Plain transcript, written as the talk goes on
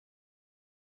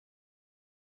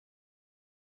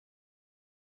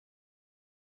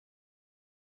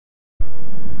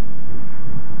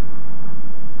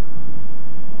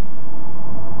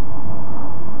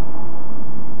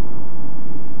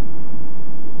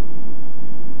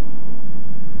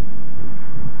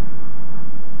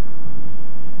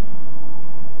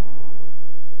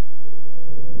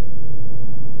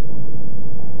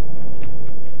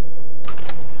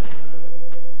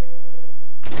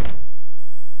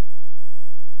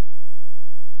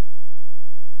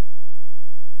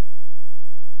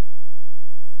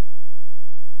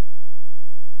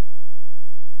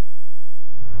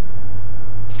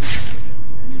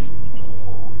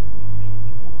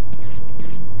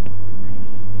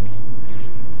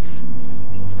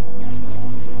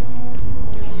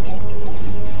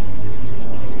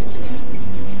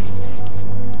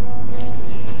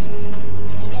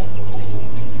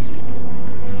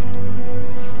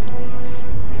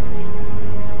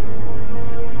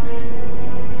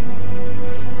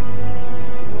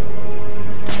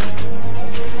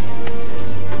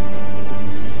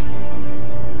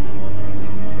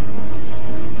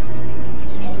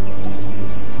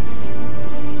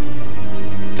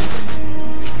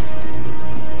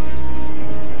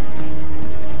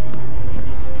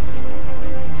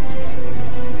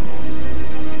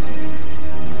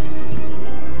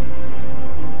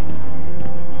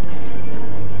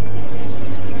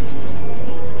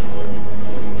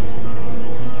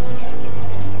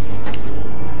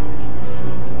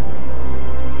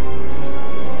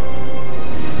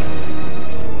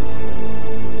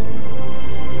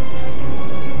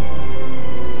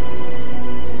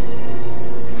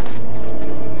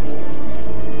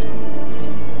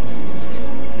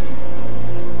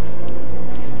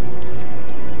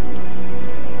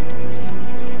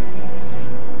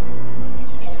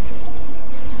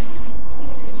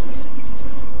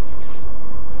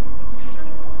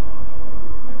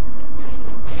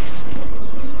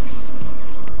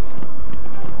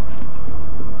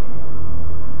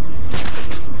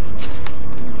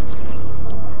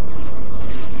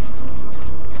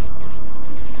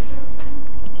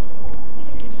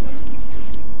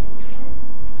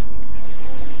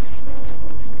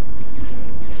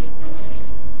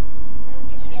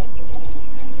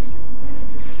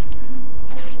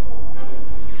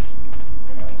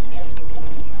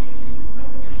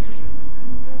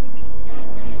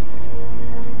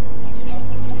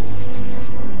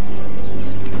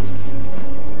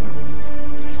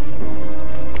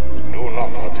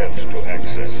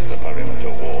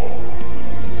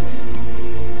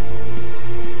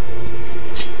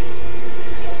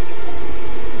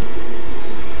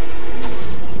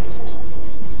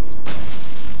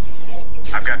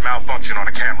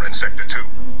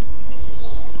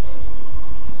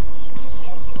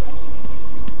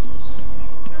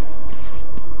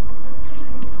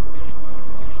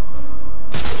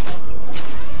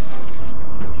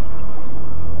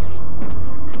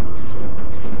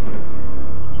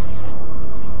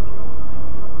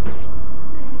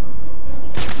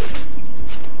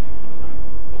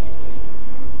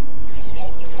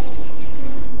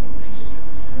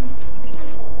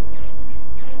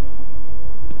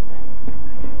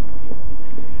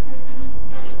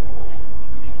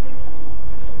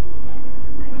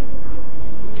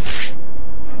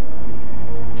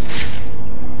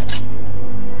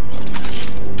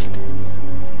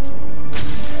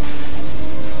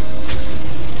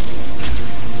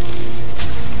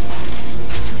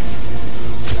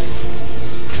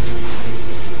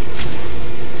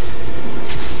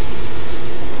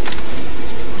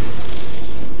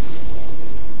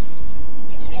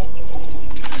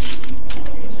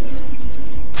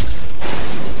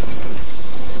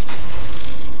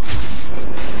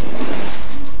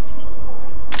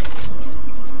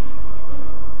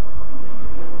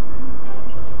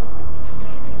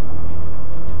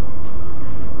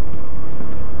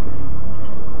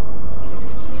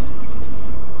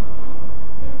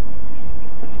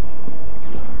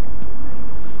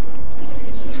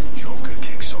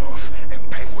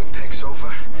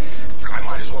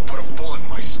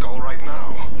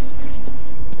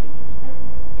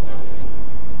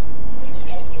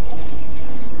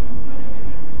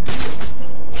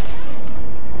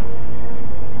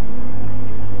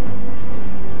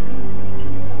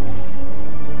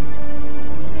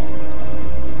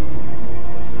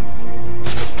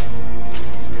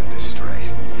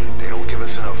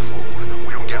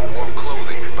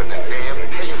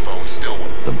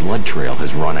blood trail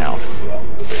has run out.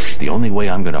 The only way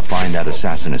I'm gonna find that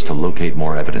assassin is to locate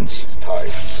more evidence.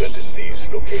 Types sent in these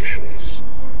locations.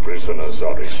 Prisoners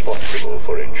are responsible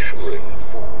for ensuring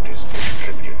food is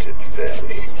distributed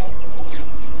fairly.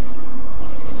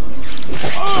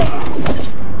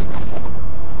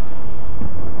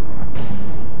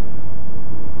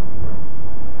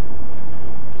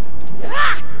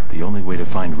 The only way to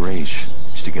find Raish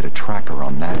is to get a tracker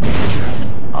on that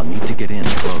danger. I'll need to get in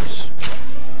close.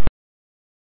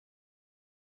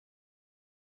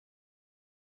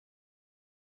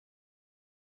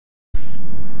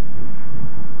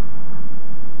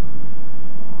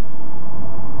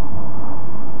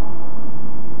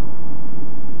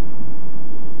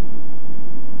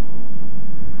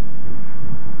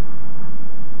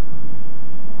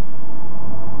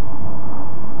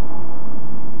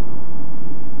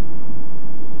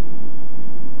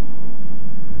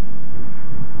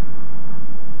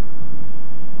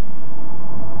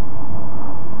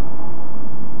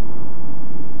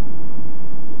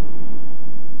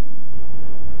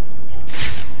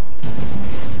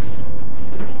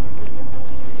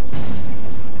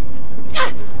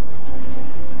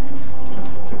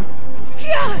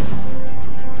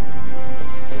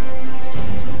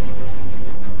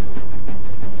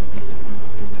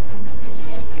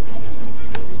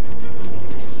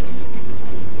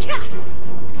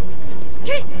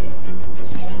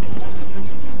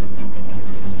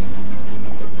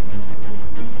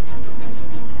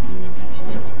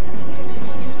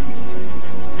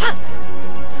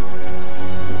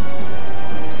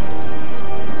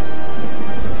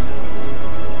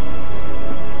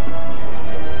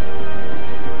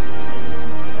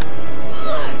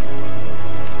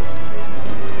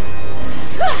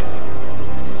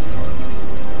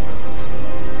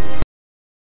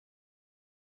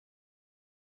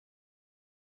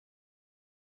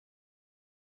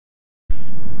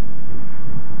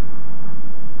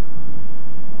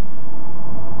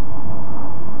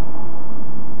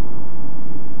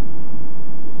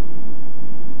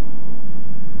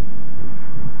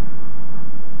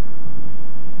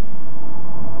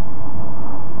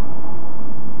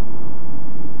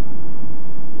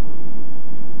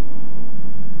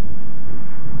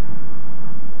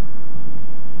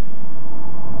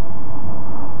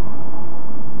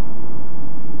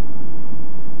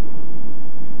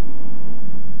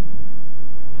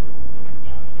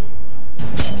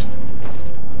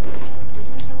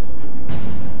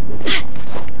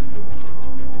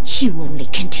 You only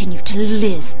continue to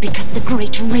live because the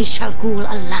great Ra's al Ghul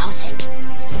allows it.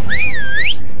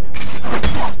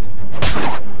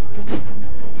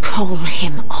 Call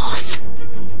him off.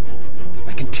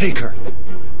 I can take her.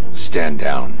 Stand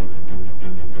down.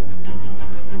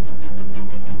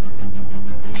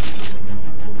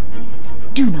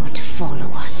 Do not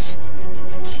follow us.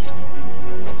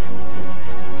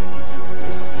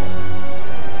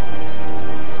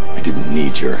 I didn't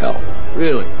need your help.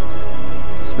 Really?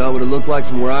 That's not what it looked like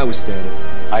from where I was standing.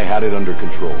 I had it under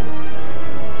control.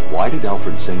 Why did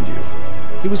Alfred send you?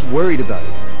 He was worried about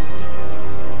you.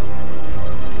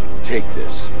 Take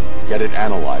this, get it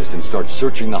analyzed, and start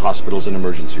searching the hospitals and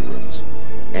emergency rooms.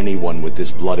 Anyone with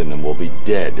this blood in them will be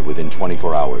dead within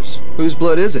 24 hours. Whose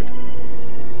blood is it?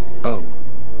 Oh.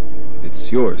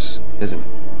 It's yours, isn't it?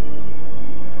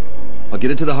 I'll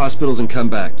get it to the hospitals and come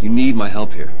back. You need my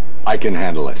help here. I can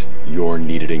handle it. You're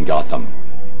needed in Gotham.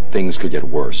 Things could get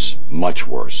worse. Much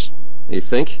worse. You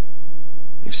think?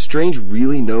 If Strange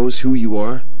really knows who you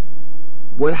are,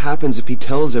 what happens if he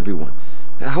tells everyone?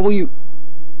 How will you...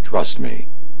 Trust me.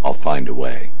 I'll find a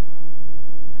way.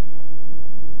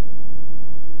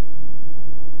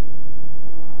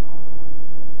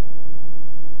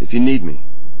 If you need me,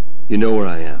 you know where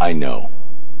I am. I know.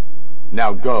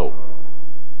 Now go.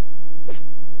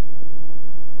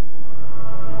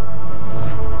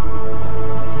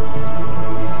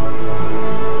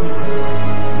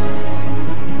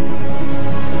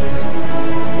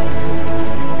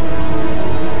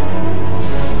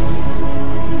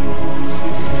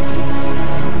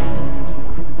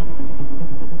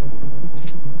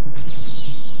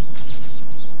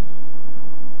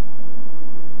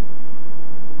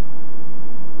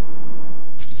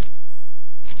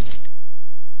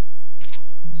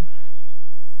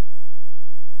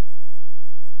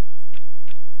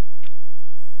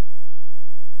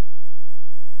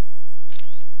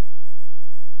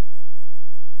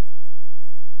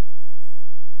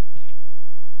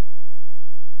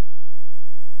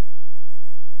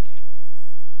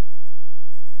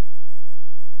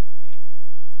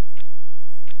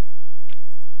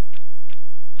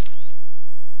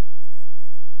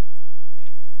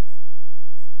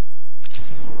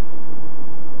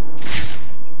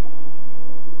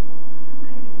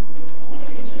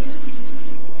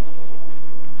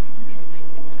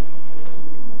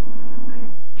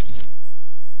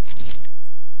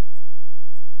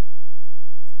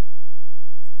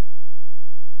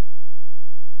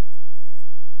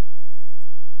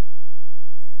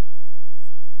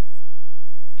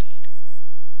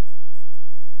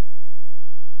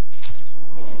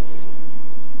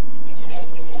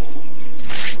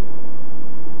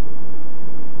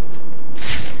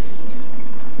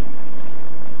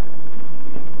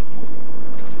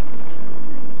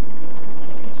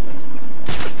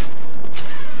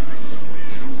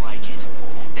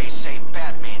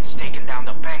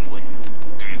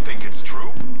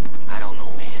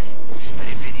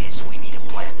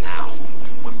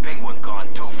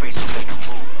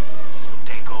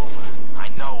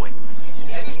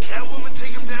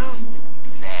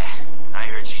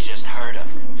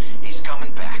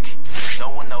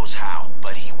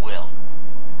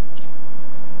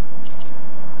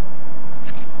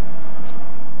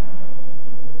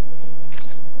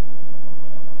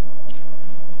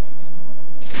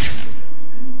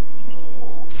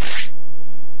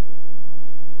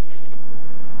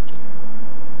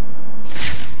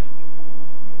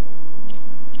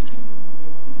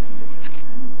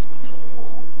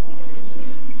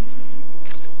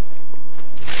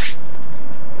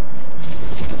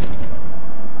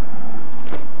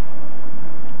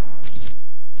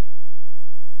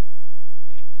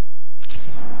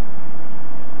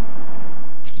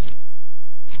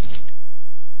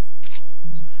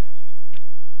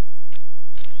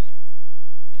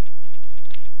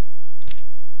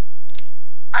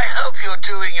 hope you're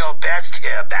doing your best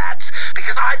here, Bats,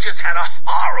 because I just had a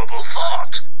horrible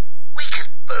thought. We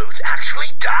could both actually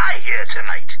die here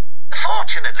tonight.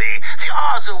 Fortunately, the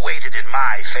odds are weighted in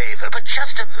my favor, but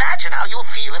just imagine how you'll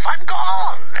feel if I'm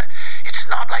gone. It's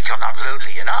not like you're not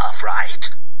lonely enough, right?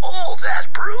 All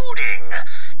that brooding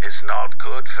is not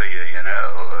good for you, you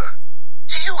know.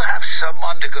 Do you have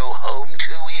someone to go home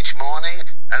to each morning?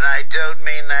 And I don't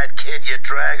mean that kid you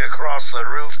drag across the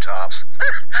rooftops.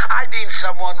 I mean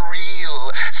someone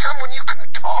real, someone you can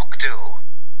talk to.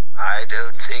 I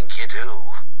don't think you do.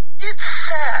 It's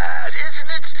sad,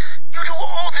 isn't it? You do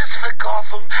all this for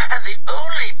Gotham, and the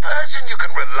only person you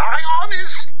can rely on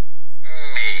is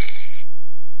me.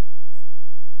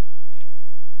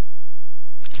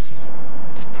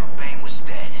 Bane was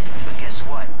dead, but guess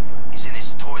what? He's in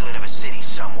his toilet of a city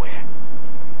somewhere.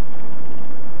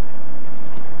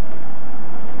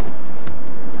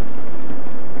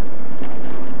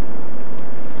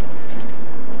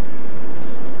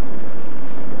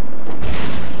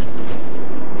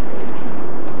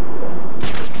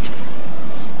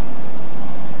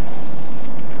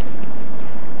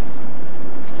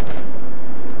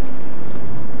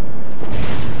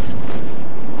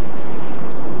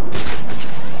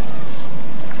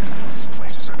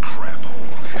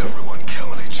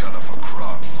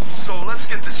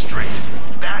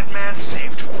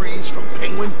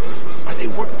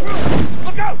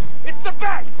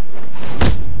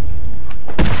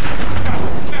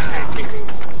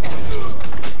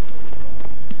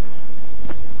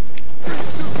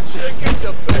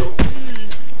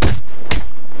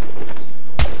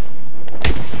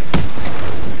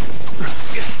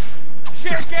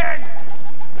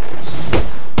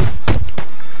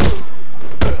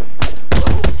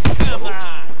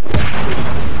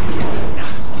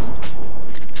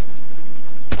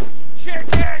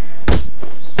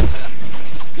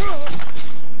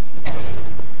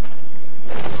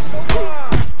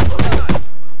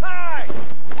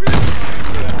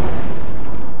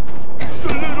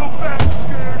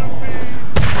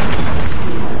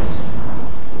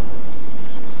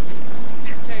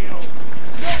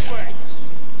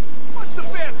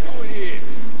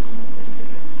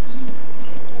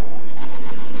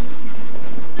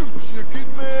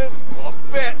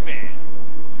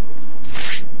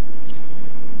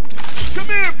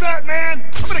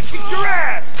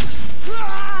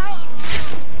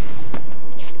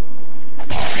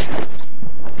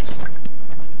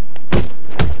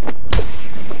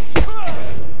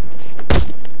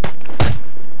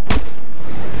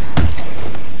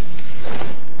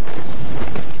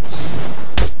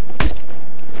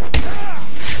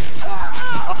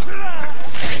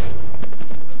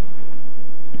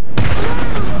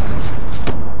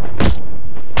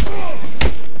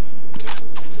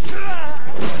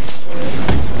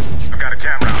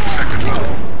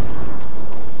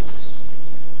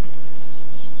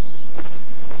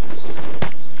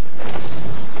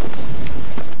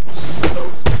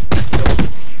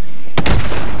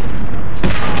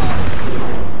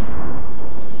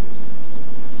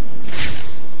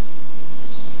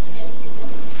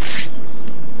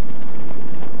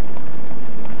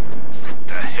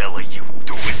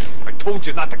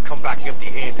 You not to come back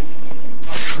empty-handed.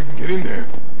 I couldn't get in there.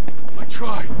 I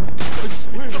tried. I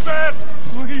swear. The bat,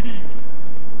 please.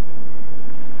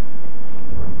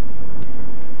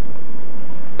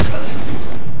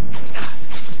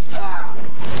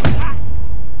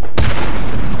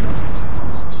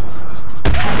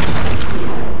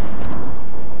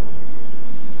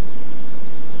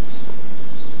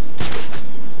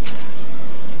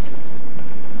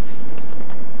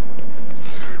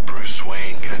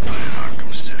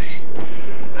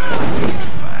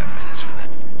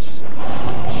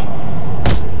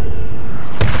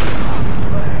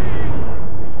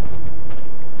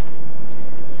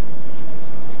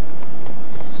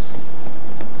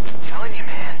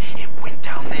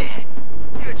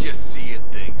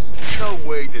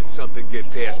 Something get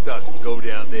past us and go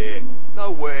down there. No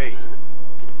way.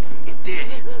 It did.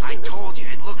 I told you,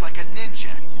 it looked like a ninja.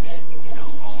 You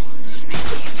know, all sneaky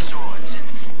and swords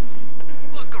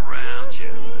and... Look around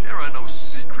you. There are no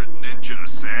secret ninja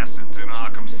assassins in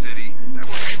Arkham City. That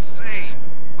was insane.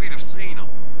 We'd have seen them.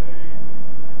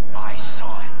 I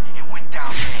saw it. It went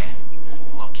down there.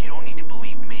 Look, you don't need to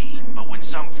believe me, but when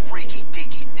some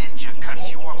freaky-deaky ninja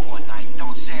cuts you up one night,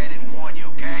 don't say I didn't warn you,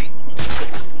 okay?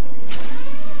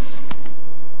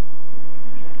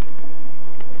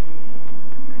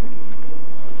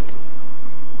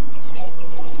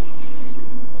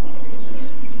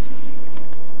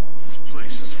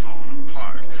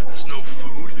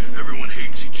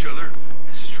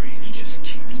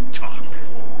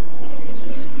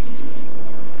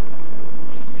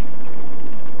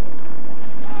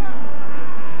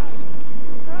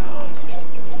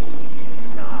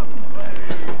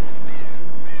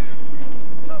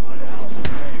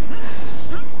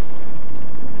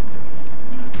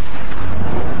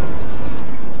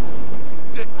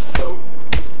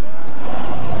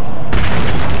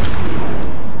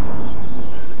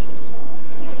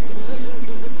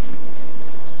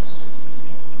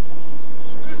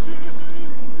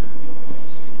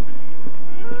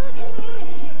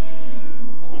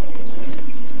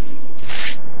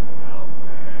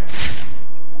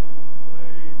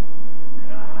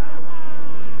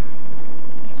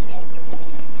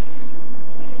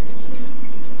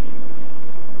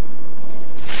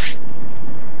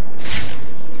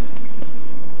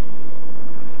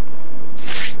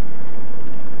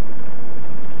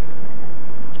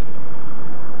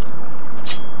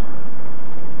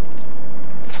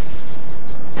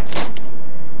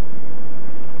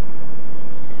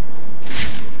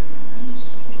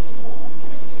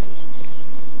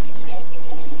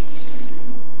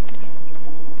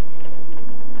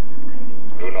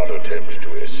 attempt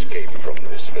to escape from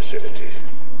this facility,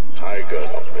 Tiger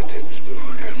operatives will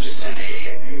Arkham City.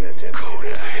 any attempt Go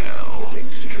to hell. with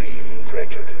extreme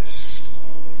prejudice.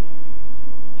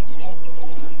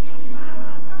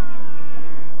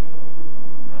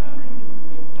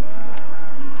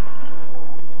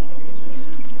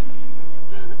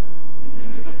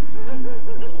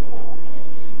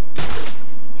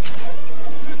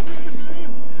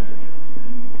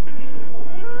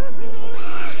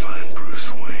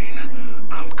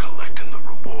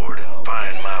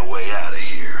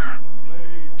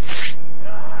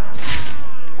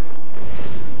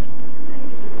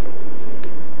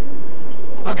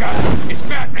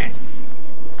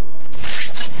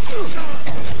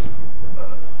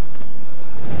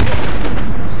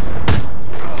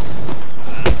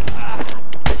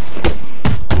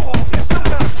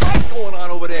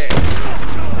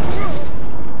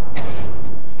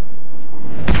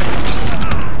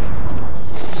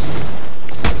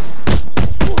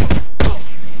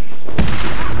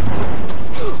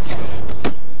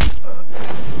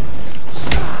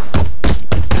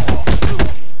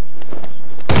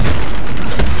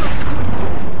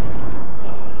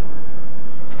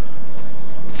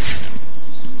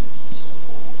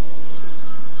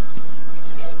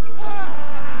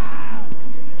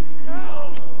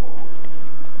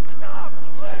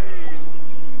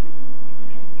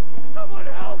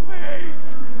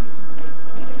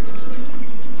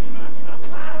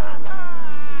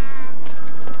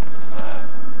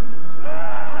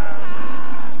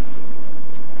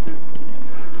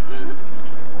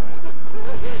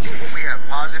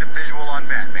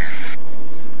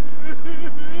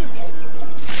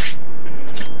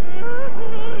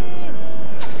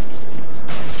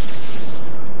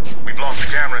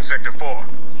 Sector 4.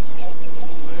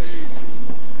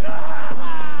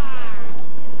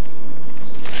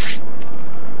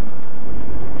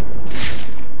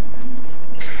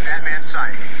 Batman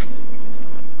sighted.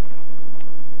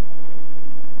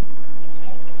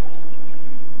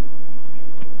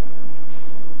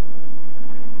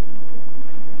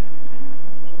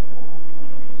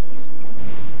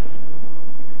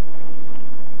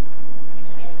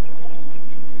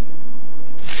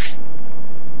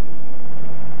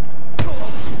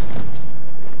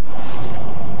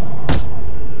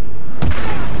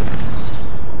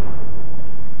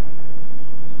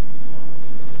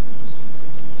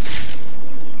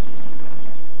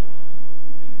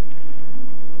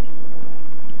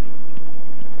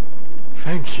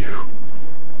 Thank you.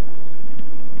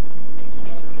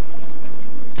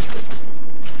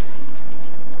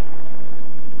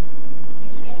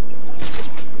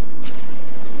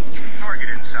 Target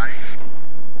in sight.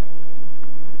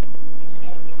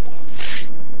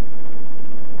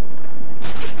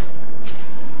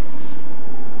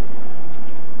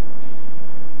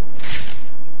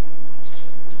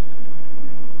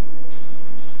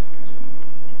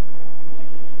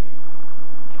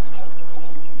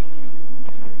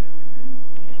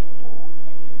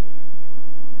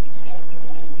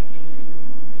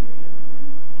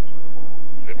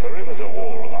 The perimeter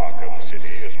wall of Arkham City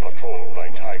is patrolled by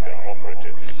Tiger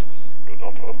operatives. Do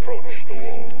not approach the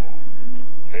wall.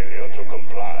 Failure to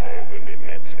comply will be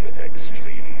met with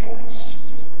extreme force.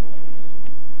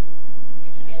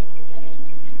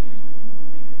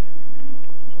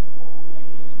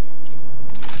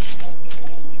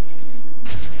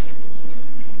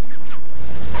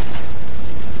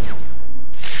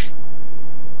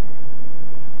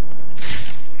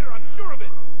 Here, I'm sure of it.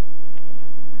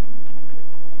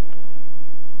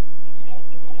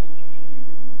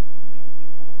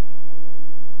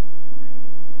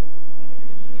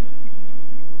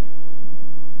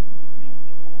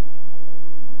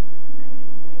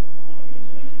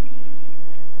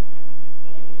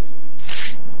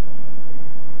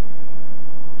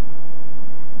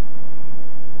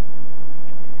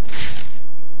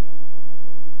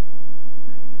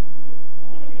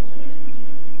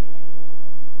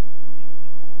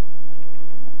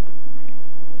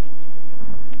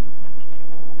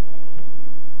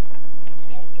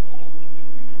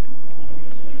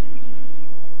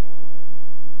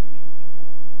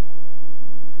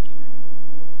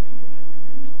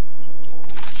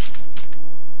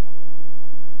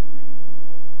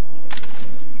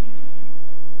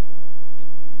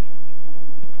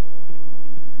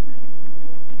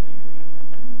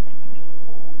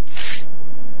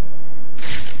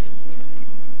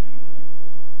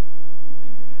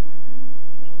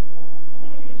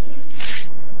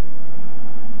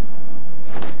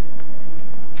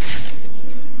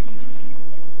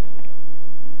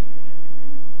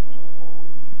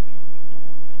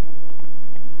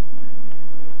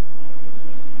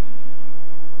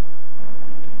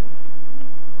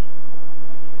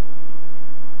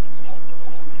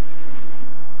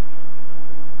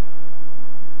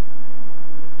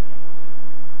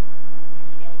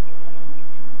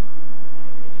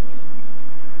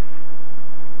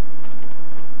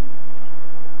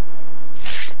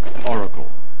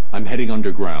 heading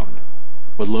underground.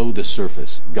 Below the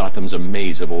surface, Gotham's a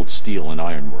maze of old steel and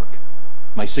ironwork.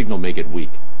 My signal may get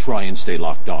weak. Try and stay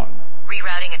locked on.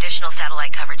 Rerouting additional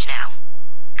satellite coverage now.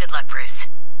 Good luck, Bruce.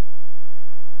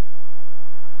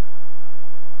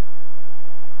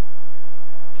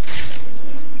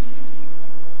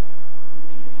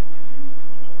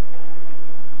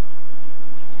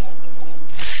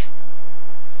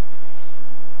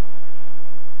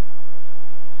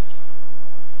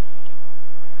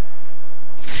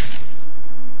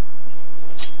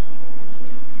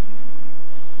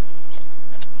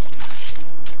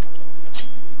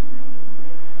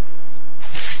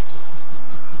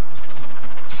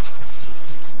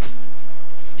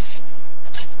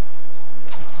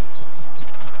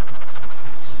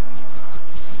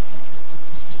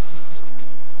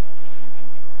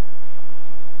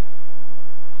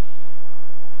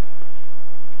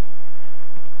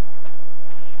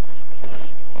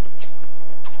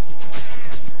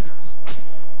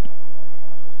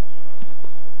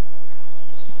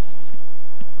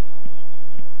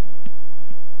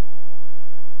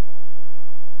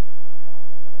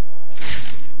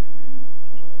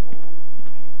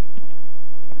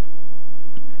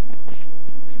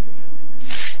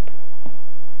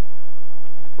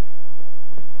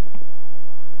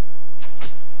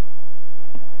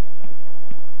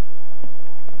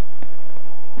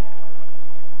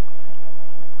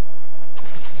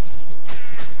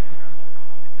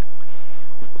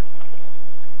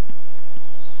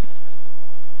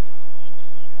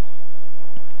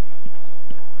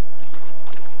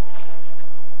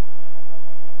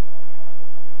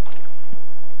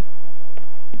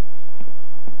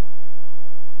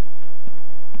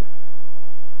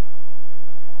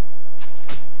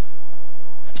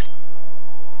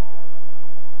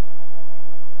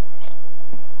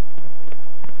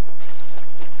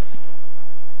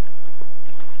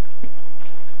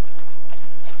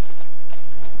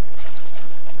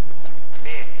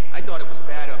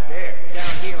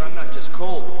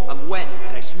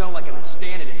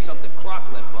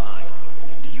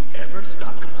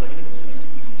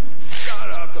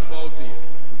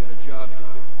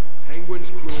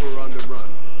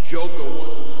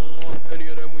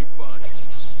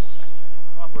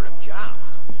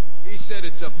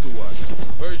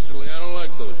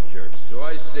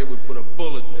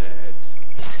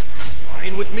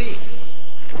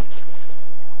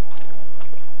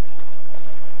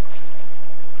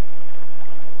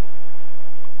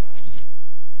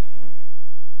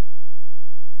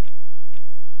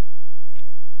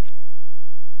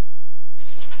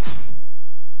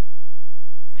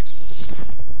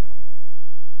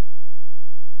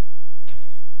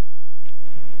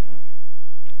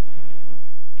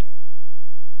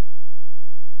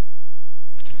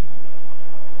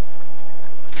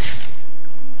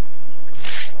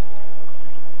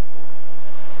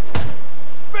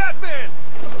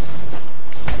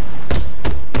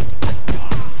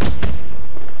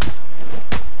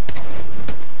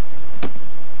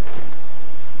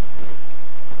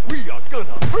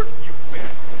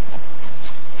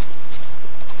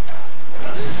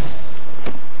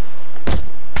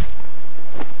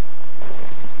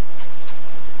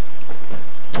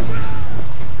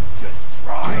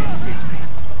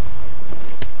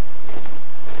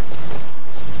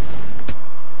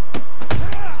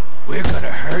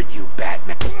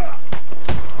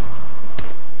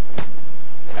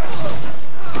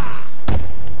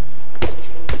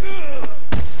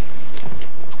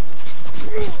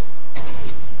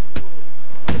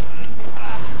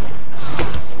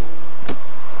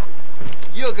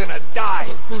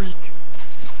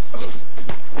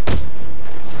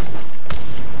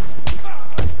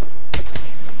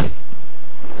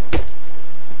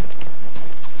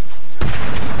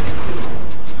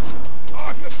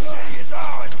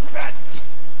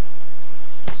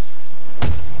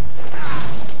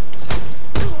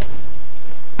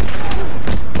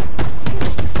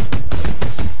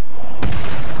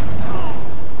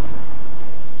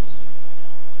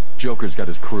 Joker's got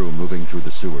his crew moving through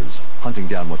the sewers, hunting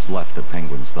down what's left of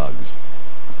Penguin's thugs.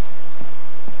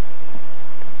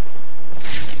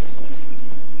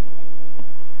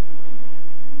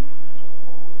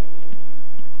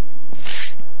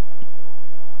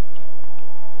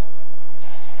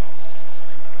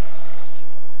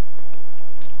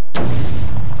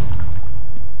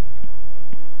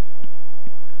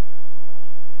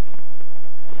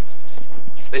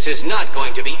 This is not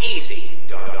going to be easy,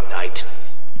 Dark Knight.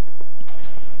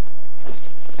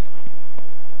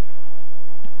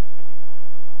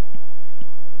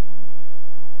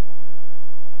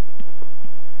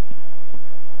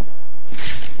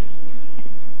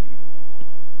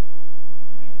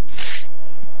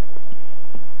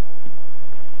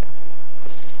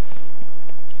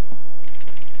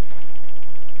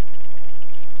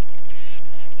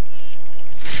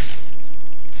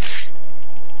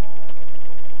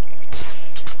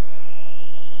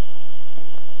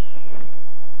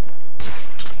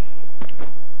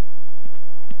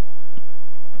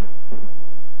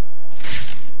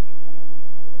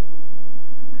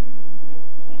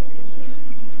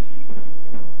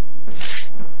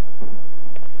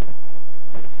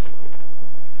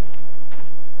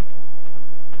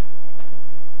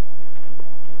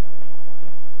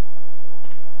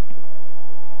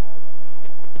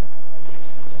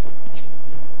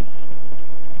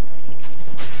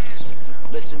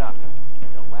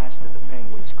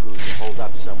 crews are holed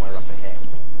up somewhere up ahead.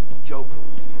 Jogo.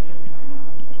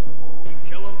 We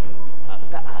kill them? Up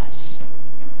to us.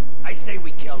 I say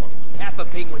we kill them. Half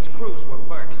of Penguin's crews were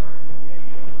mercs.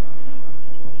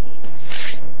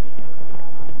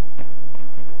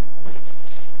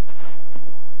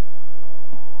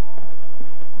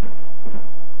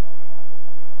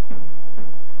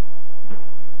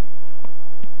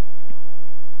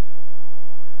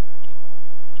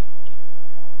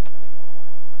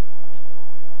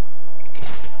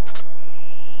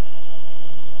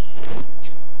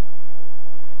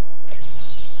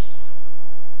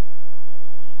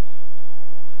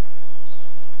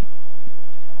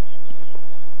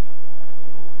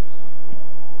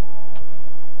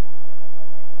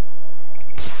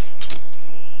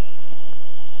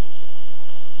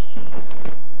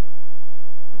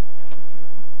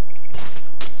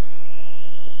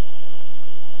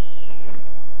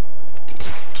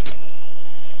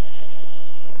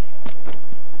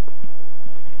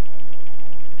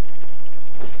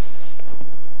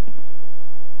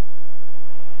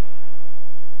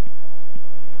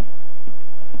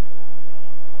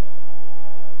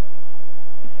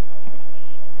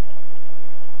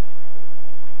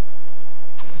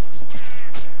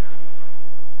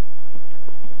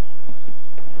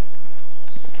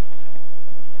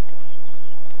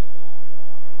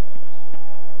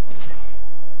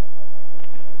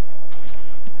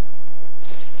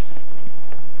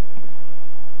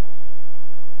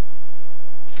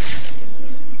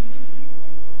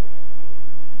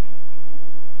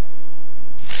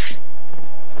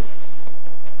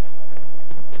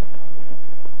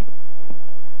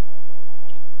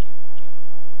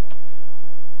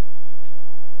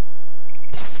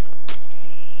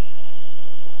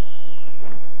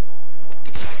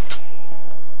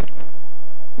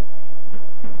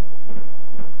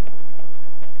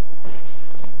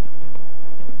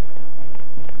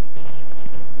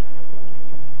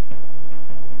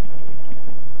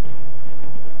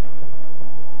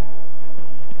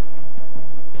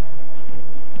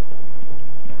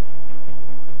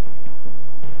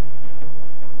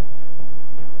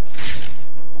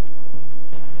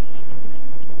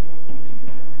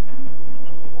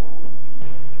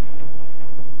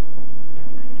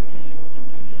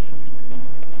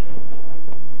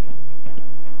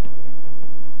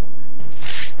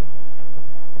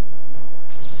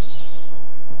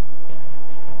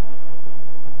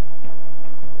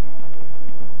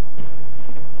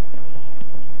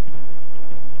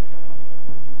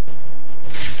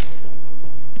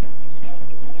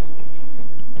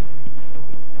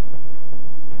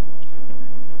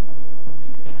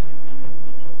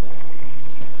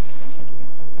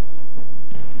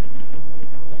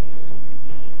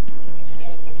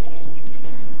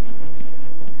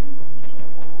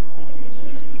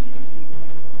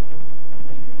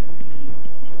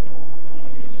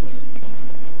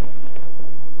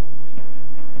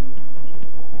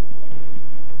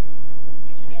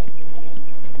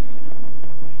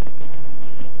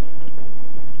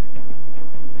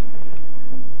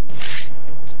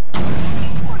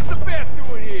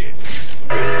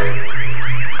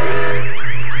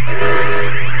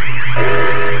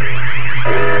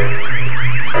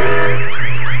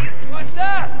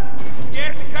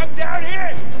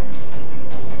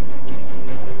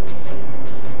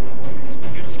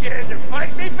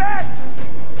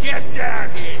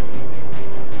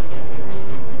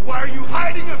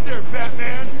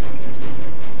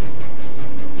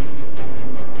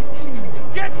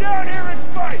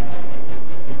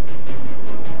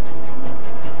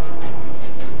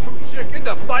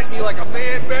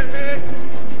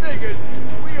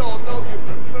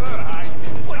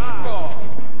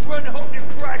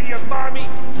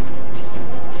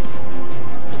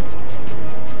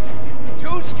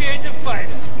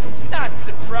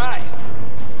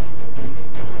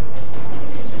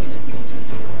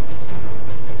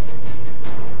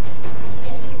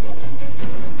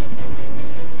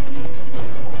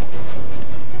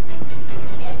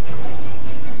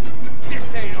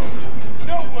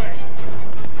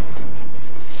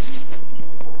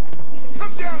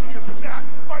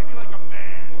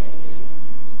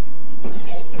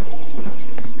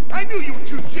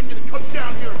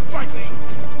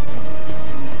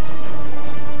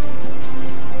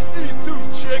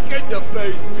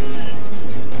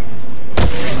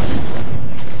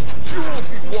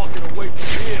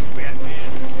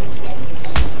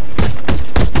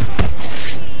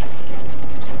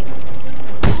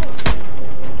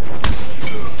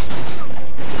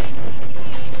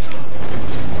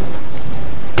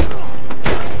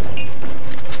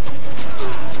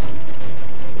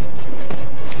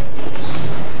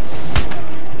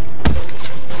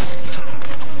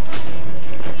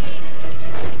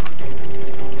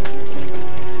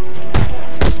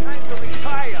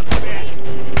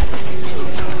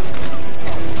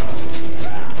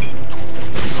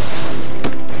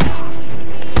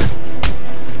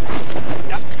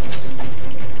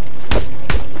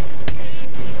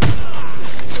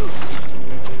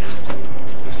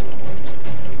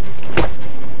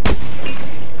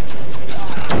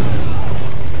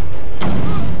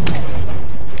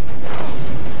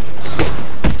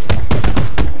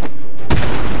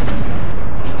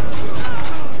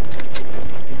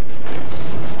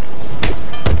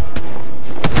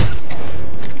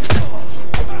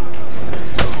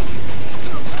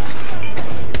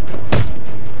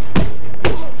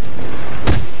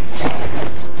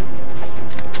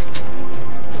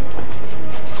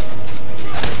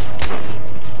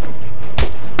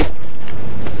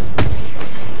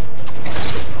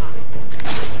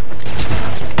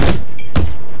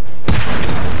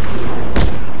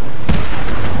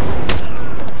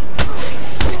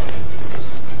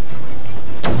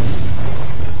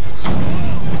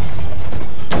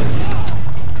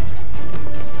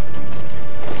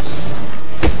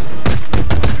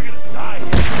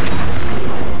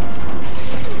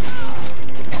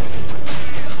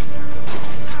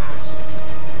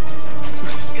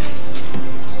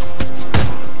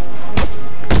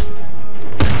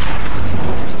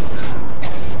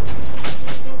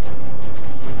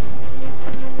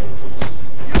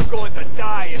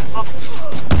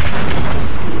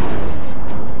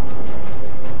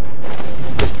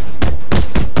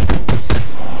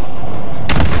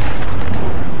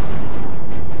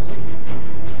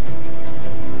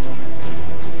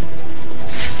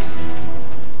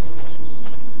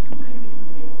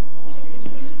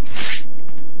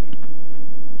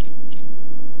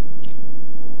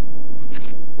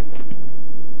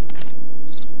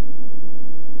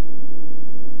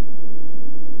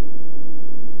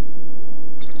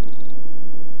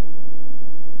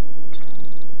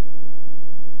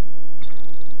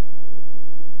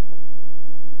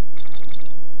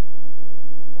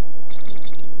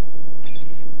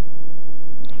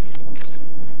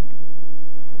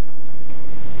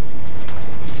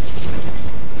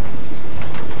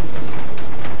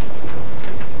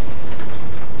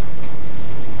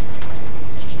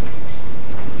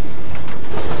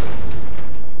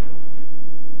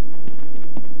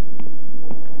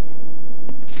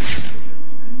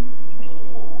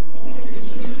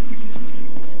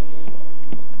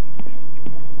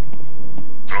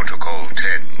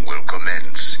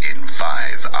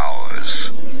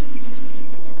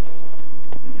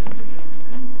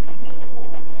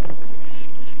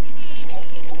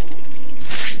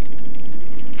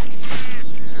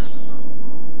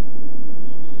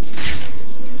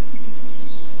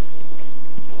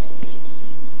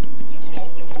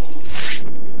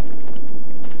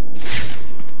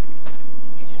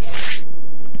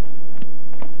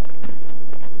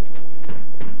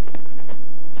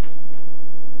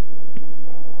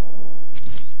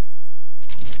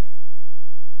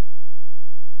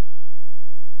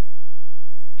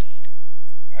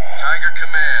 Tiger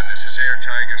Command, this is Air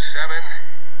Tiger 7.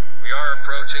 We are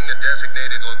approaching the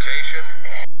designated location.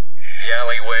 The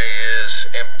alleyway is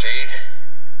empty.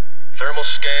 Thermal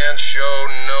scans show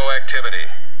no activity.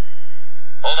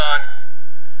 Hold on.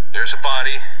 There's a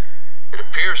body. It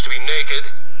appears to be naked.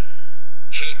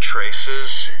 Heat traces.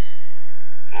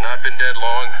 Not been dead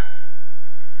long.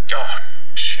 Oh,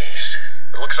 jeez.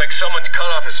 It looks like someone cut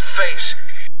off his face.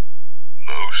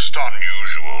 Most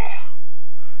unusual.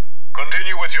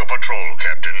 Continue with your patrol,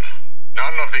 Captain.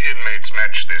 None of the inmates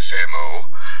match this MO.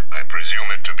 I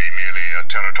presume it to be merely a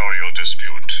territorial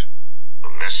dispute. A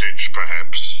message,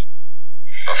 perhaps?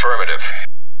 Affirmative.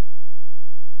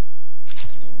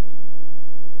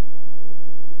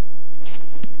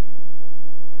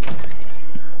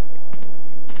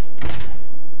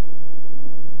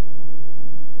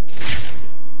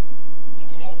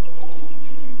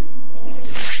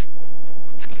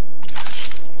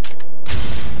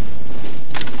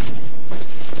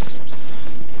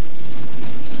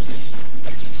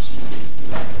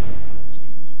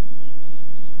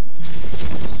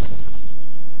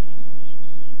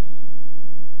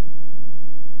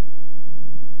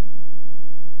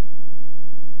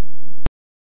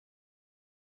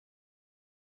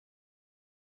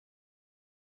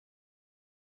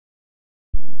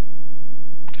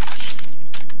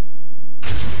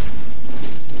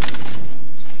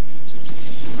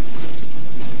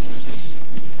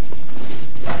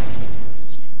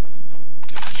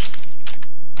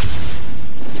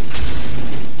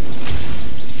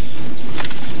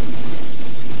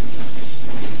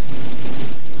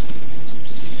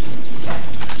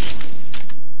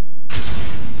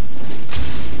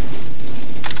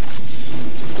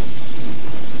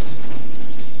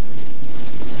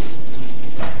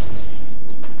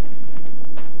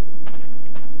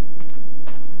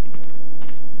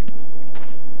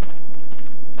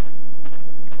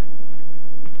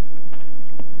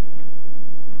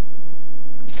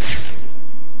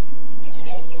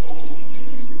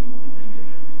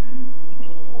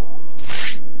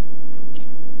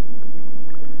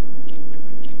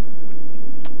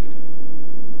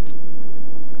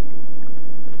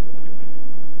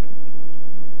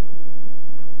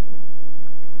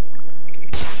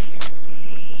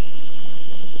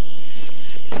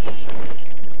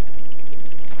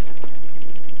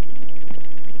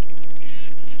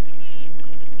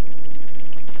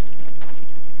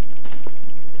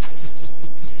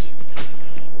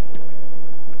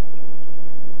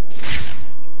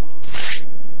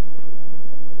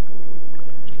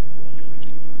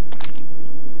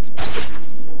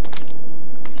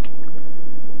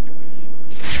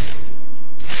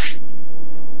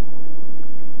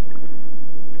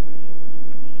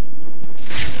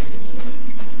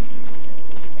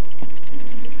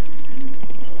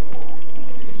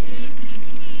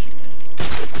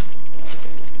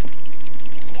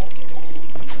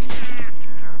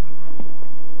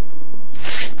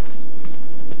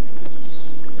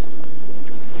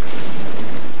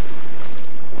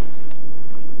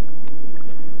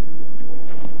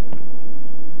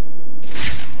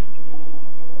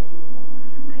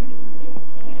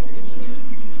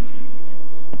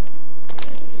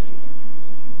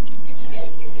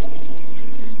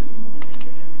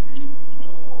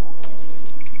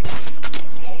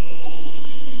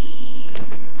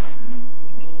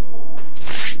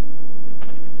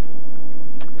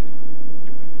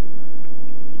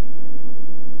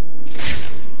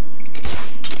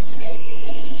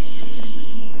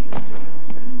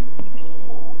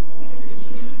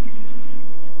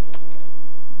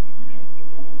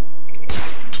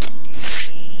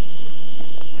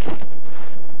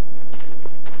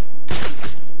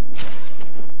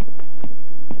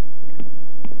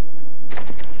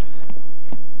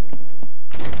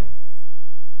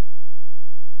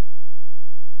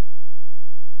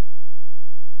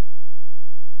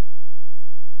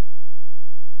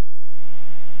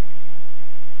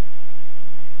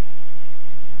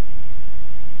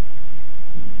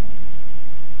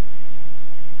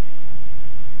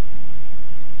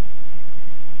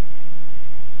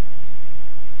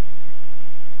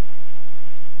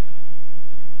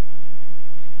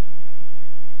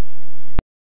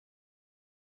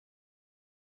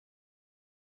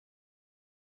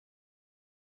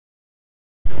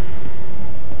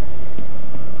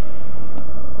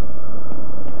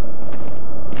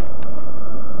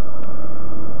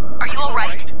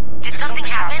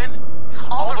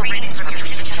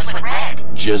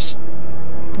 Just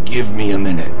give me a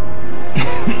minute.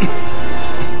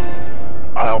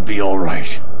 I'll be all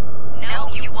right. No,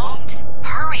 you won't.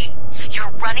 Hurry. You're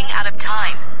running out of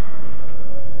time.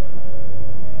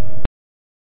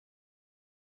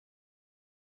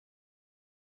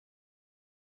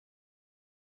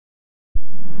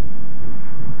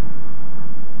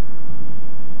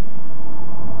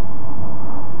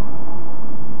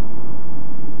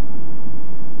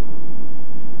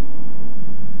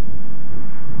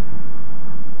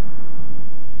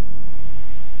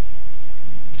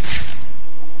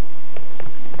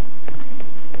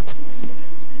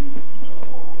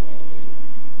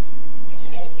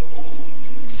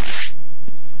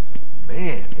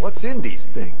 bring these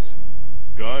things?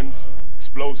 Guns,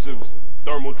 explosives,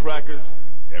 thermal trackers,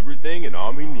 everything an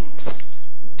army needs.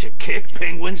 To kick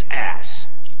Penguin's ass.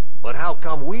 But how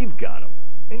come we've got them?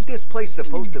 Ain't this place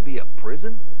supposed to be a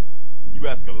prison? You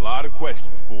ask a lot of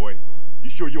questions, boy. You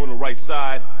sure you're on the right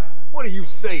side? What are you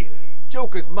saying?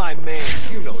 Joker's my man,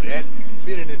 you know that.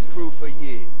 Been in his crew for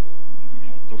years.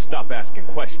 So stop asking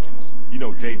questions. You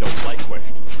know Jay don't like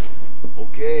questions.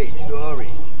 Okay, sorry.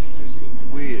 This seems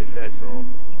weird, that's all.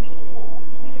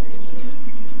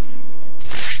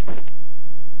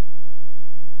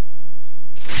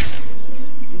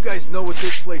 You guys know what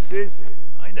this place is?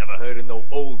 I never heard of no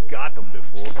old Gotham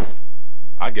before.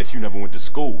 I guess you never went to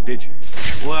school, did you?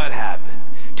 What happened?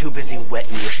 Too busy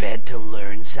wetting your bed to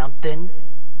learn something?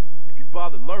 If you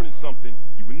bothered learning something,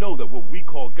 you would know that what we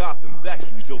call Gotham is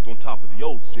actually built on top of the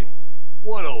old city.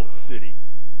 What old city?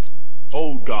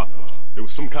 Old Gotham. There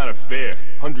was some kind of fair,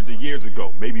 hundreds of years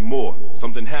ago, maybe more.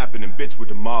 Something happened and bits were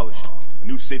demolished. A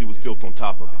new city was built on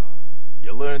top of it.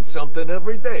 You learn something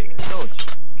every day, don't you?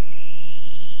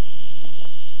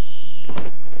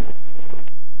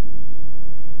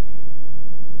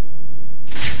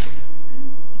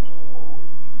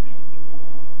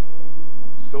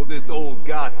 So this old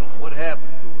Gotham, what happened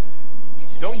to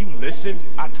it? Don't you listen?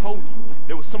 I told you.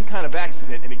 There was some kind of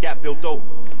accident and it got built over.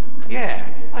 Yeah,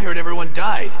 I heard everyone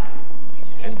died.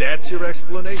 And that's your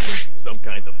explanation? Some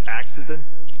kind of accident?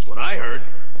 That's what I heard.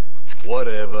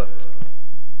 Whatever.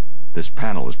 This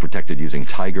panel is protected using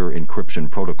Tiger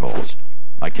encryption protocols.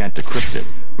 I can't decrypt it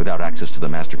without access to the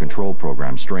master control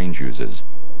program Strange uses.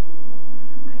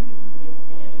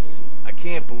 I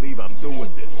can't believe I'm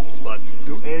doing this, but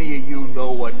do any of you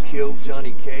know what killed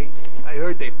Johnny K? I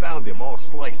heard they found him all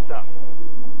sliced up.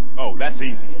 Oh, that's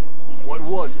easy. What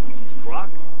was it? Croc?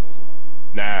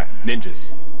 Nah,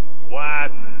 ninjas.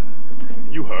 What?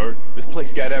 You heard. This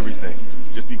place got everything.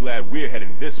 Just be glad we're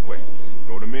heading this way.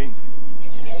 Know what I mean?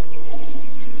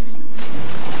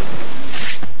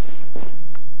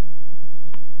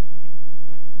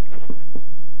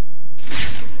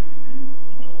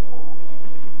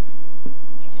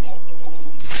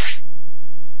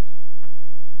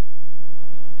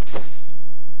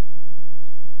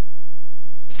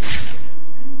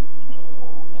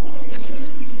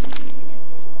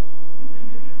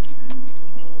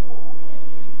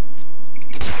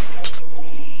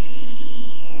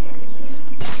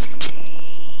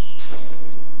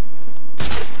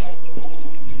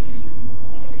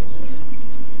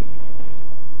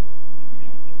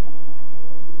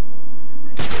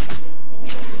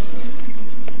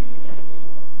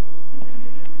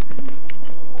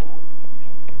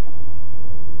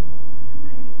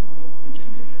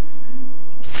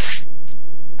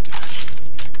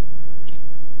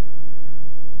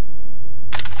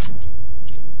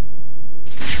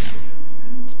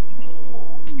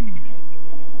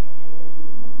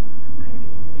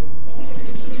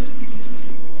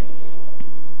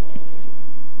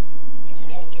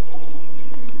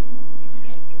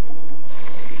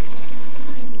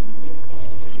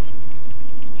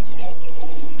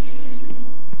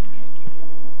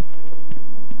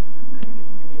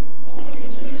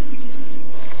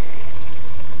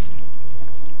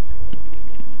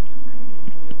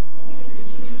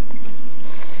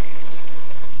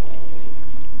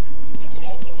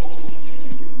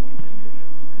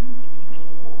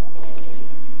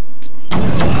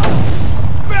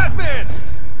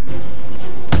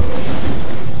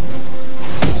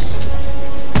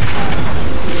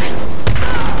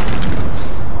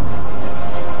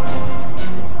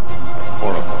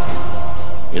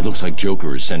 Looks like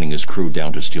Joker is sending his crew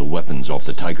down to steal weapons off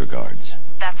the Tiger Guards.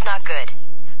 That's not good.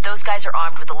 Those guys are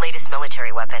armed with the latest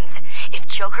military weapons. If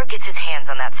Joker gets his hands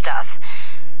on that stuff,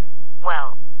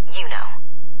 well, you know.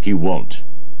 He won't.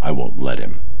 I won't let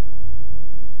him.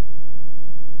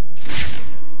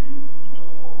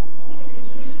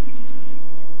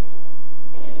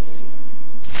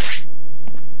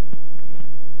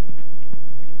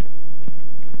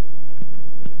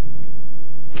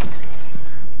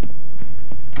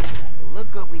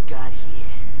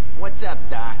 What's up,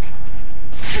 Doc?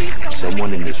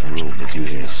 Someone in this room is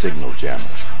using a signal jammer.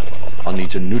 I'll need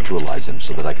to neutralize him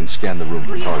so that I can scan the room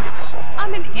for targets.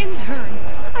 I'm an intern.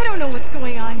 I don't know what's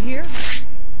going on here.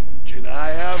 Can I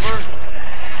have her?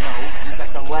 No, you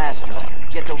got the last one.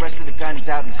 Get the rest of the guns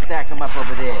out and stack them up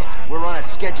over there. We're on a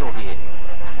schedule here.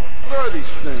 What are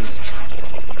these things?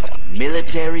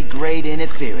 Military-grade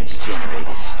interference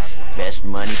generators. Best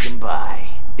money can buy.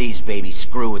 These babies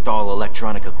screw with all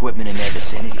electronic equipment in their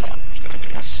vicinity.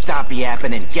 Now stop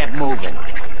yapping and get moving.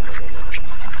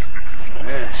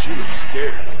 Man, she looks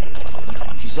scared.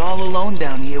 She's all alone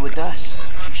down here with us.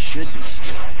 She should be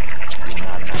scared. You're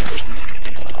not nice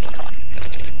people.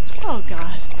 Oh,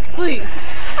 God. Please.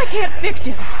 I can't fix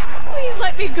him. Please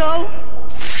let me go.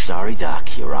 Sorry,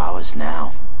 Doc. You're ours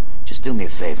now. Just do me a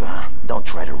favor, huh? Don't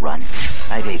try to run.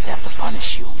 I'd hate to have to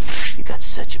punish you. You got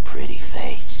such a pretty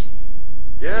face.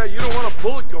 Yeah, you don't want a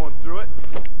bullet going through it.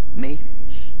 Me?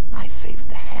 I favor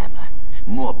the hammer.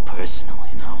 More personal,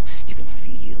 you know? You can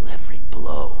feel every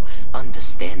blow.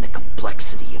 Understand the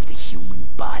complexity of the human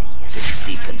body as it's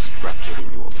deconstructed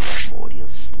into a primordial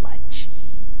sludge.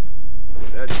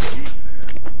 That's deep,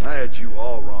 man. I had you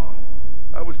all wrong.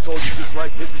 I was told you just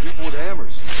like hitting people with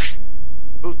hammers.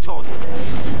 Who told you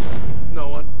that? No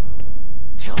one.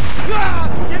 Tell me.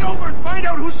 Ah! Get over and find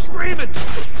out who's screaming!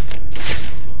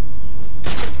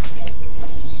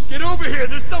 Get over here,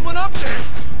 there's someone up there!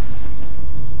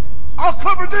 I'll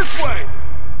cover this way!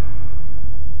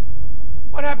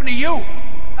 What happened to you?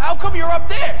 How come you're up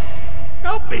there?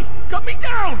 Help me! Cut me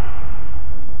down!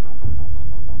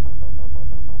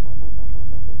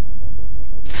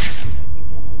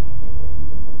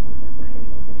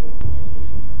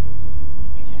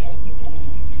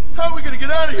 How are we gonna get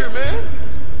out of here, man?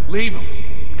 Leave him.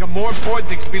 We got more important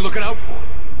things to be looking out for.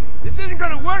 This isn't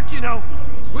gonna work, you know.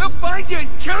 We'll find you and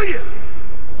kill you!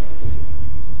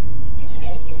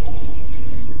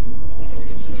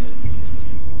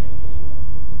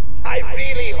 I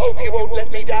really hope you won't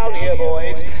let me down here,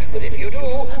 boys. But if you do,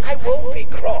 I won't be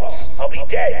cross. I'll be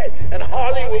dead. And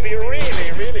Harley will be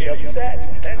really, really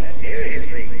upset. And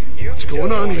seriously, you What's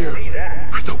going on here?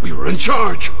 I thought we were in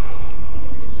charge.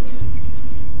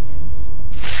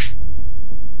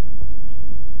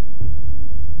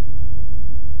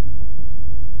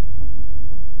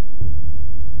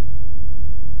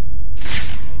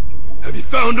 Have you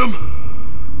found him?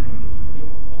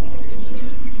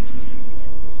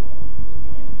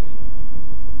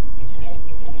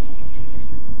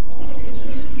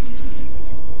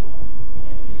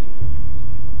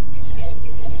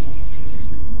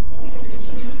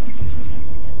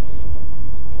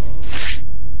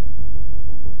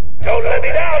 Don't let me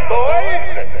down,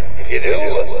 boys! If you do,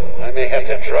 I may have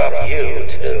to drop you,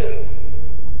 too.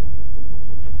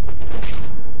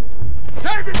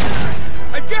 Tiger!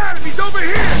 I got him! He's over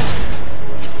here!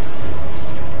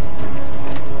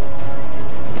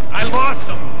 I lost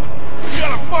him! We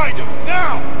gotta find him,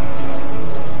 now!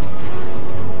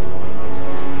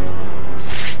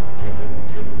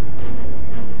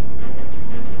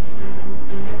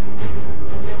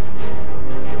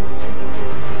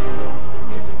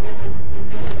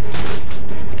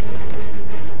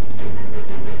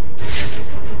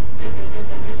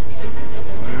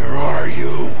 Where are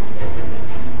you?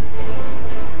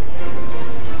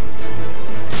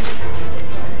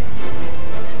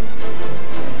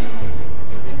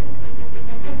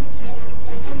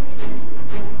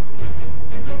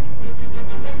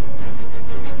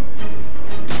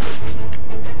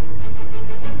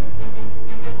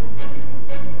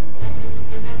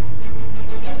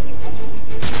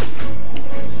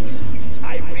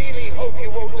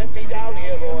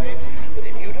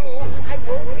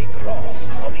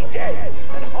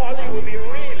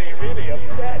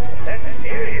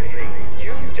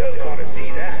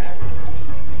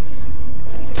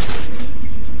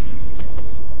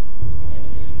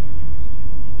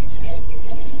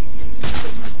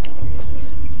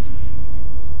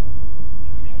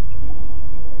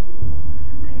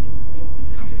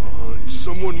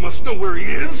 Someone must know where he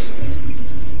is.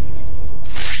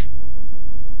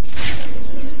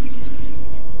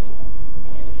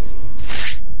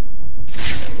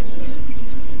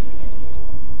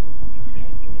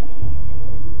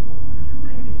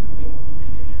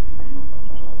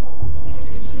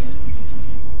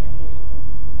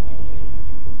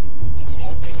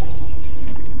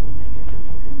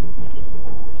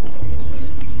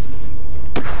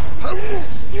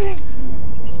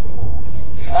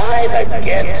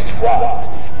 Against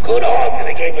one. Good odds in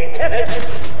the game of tennis.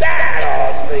 Bad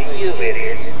odds for you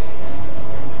idiots.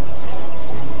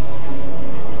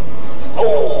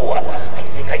 Oh, I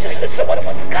think I just heard someone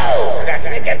skull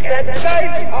cracking against that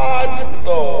nice hard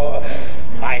door.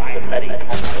 Find the bloody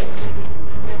puzzle.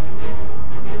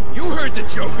 You heard the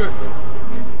Joker.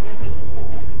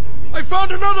 I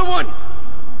found another one.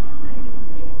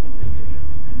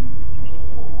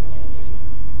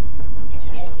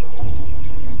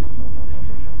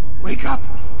 Wake up!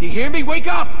 Do you hear me? Wake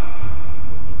up!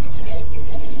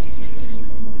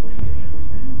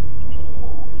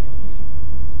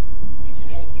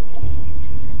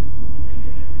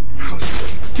 How's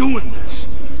he doing this?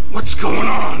 What's going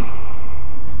on?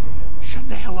 Shut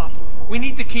the hell up. We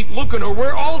need to keep looking or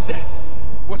we're all dead.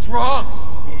 What's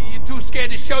wrong? You too scared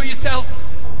to show yourself?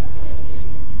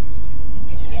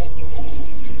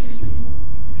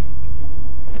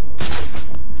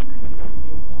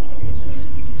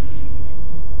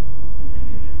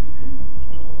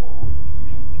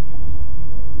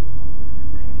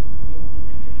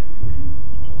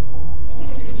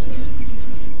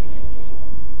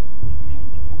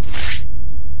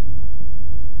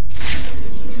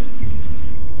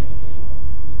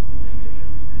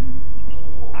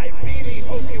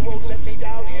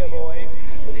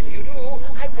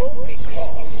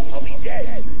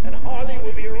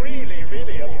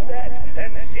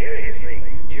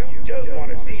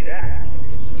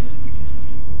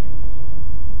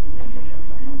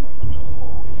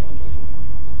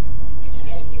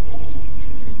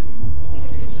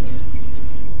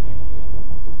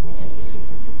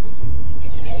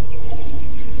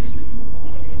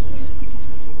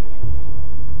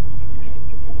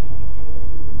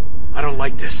 I don't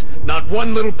like this. Not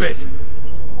one little bit.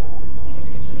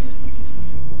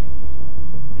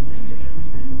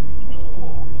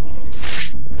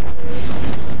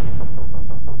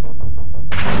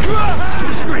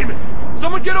 Who's screaming?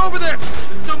 Someone get over there!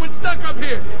 There's someone stuck up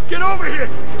here! Get over here!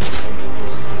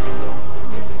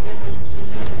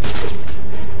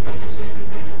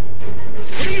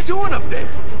 What are you doing up there?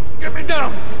 Get me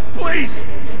down, please!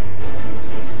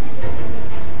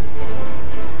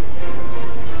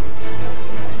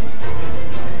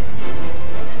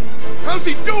 How's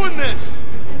he doing this?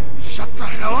 Shut the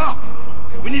hell up!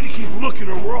 We need to keep looking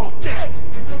or we're all dead!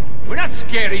 We're not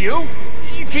scared of you!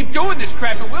 You keep doing this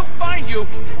crap and we'll find you!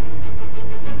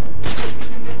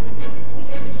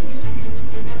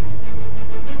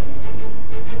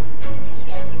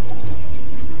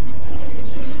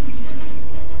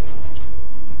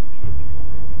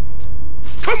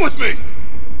 Come with me!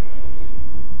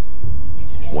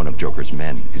 One of Joker's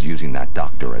men is using that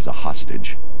doctor as a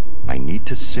hostage. I need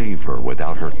to save her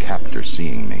without her captor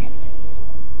seeing me.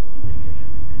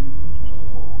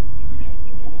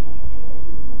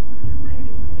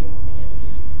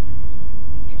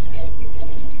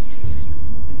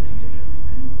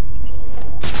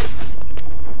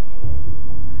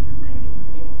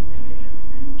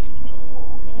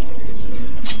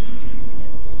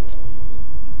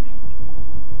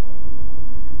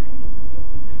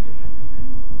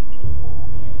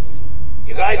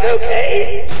 You guys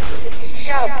okay?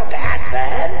 Shut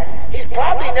Batman. He's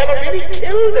probably never really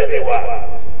killed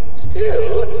anyone.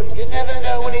 Still, you never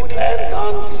know when he plans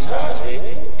on starting,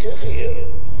 do you?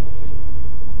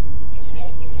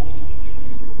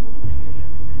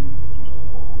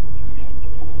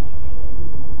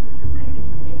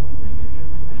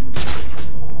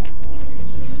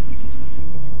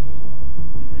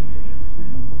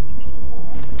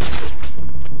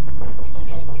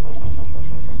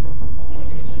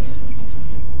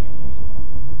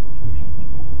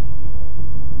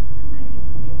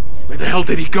 Where the hell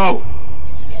did he go?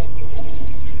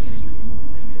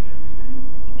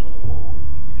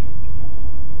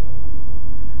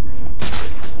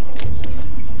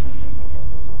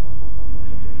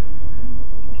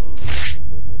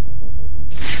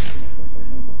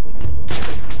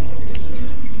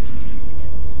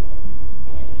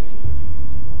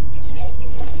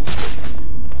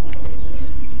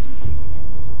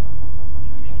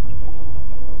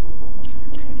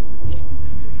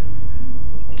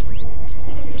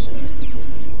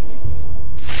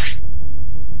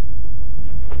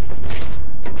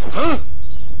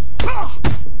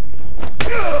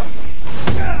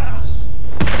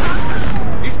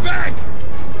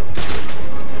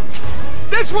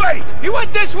 This way! He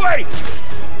went this way!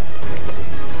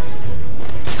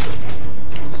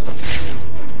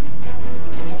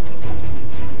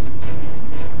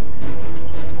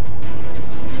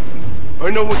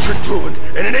 I know what you're doing,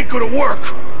 and it ain't gonna work!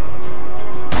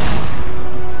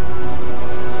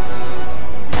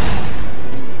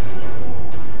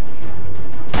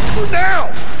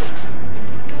 Now!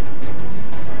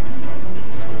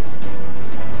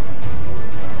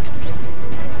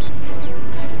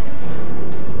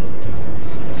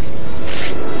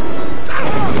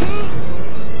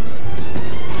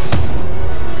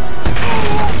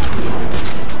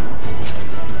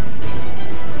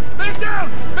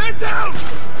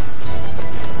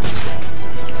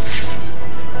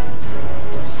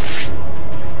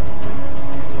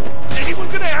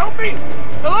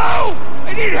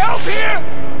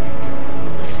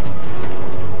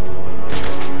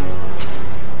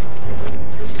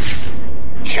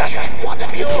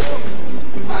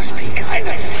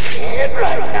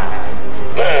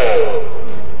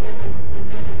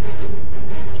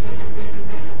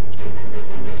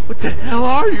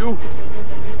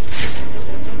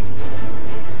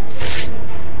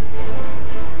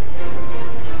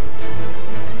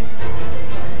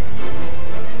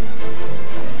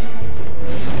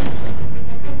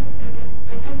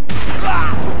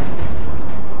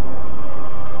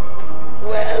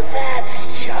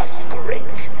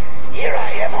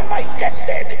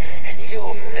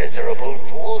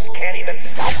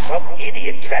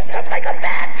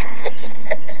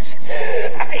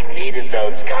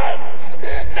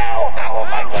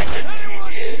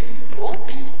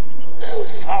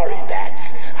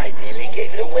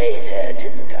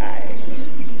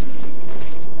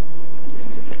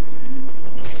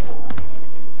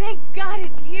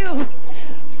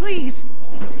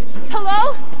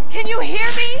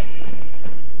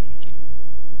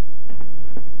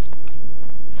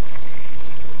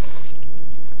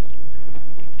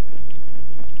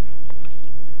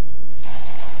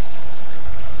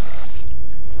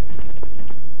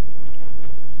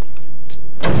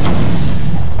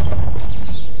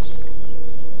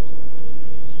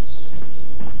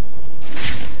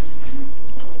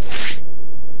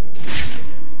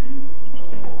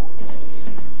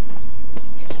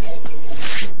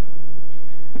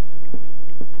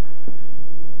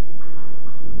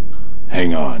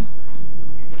 Hang on.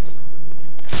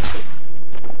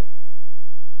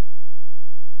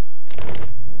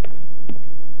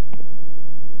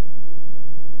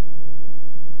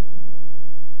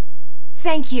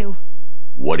 Thank you.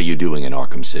 What are you doing in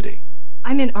Arkham City?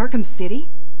 I'm in Arkham City?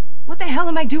 What the hell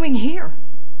am I doing here?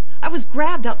 I was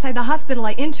grabbed outside the hospital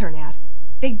I intern at.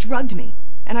 They drugged me,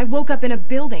 and I woke up in a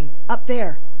building, up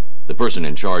there. The person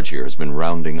in charge here has been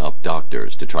rounding up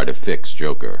doctors to try to fix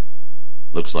Joker.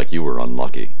 Looks like you were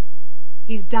unlucky.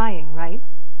 He's dying, right?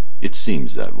 It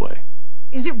seems that way.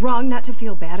 Is it wrong not to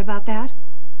feel bad about that?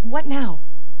 What now?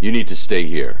 You need to stay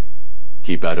here.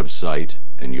 Keep out of sight,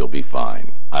 and you'll be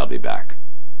fine. I'll be back.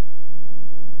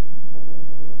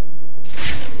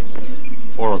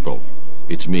 Oracle,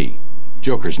 it's me.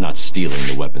 Joker's not stealing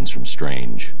the weapons from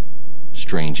Strange.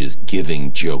 Strange is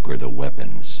giving Joker the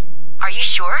weapons. Are you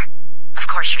sure? Of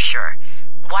course you're sure.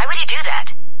 Why would he do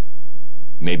that?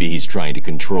 Maybe he's trying to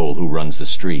control who runs the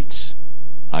streets.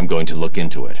 I'm going to look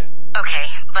into it. Okay,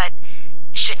 but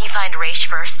shouldn't you find Raish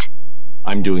first?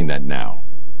 I'm doing that now.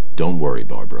 Don't worry,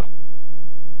 Barbara.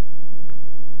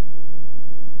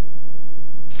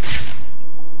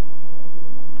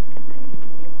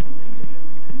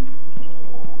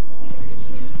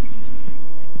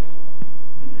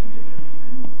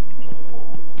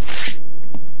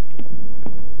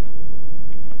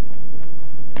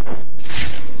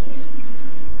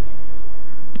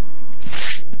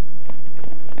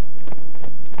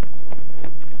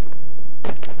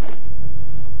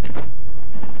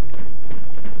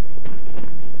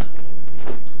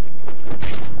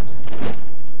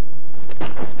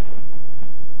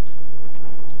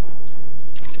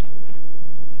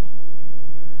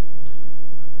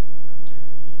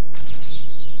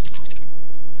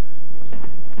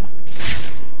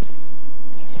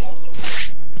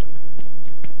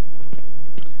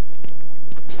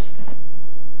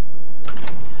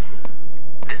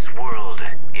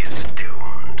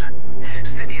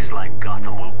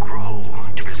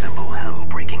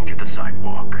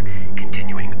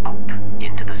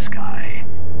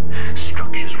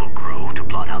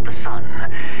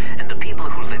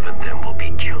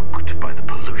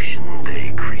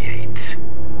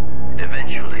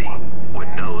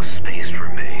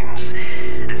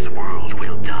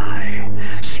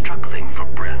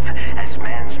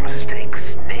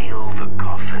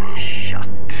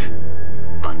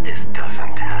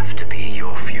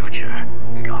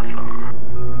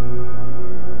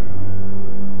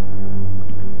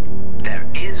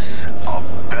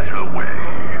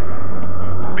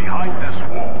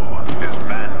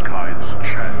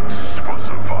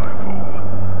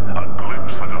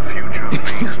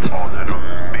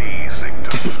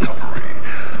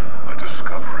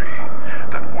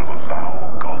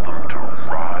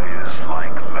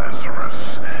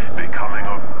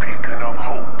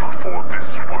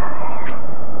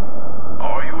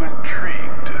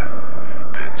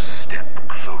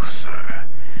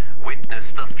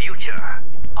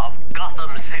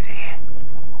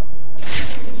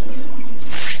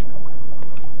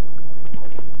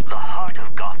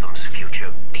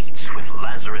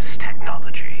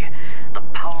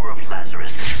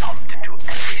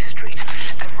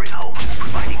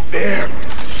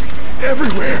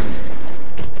 Everywhere!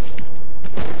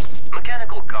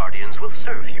 Mechanical guardians will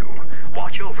serve you,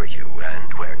 watch over you,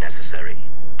 and, where necessary,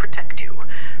 protect you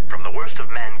from the worst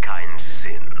of mankind's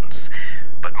sins.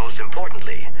 But most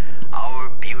importantly, our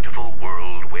beautiful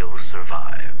world will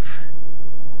survive.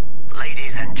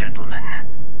 Ladies and gentlemen,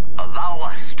 allow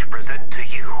us to present to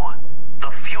you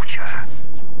the future.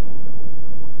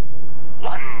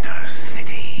 Wonder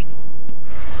City.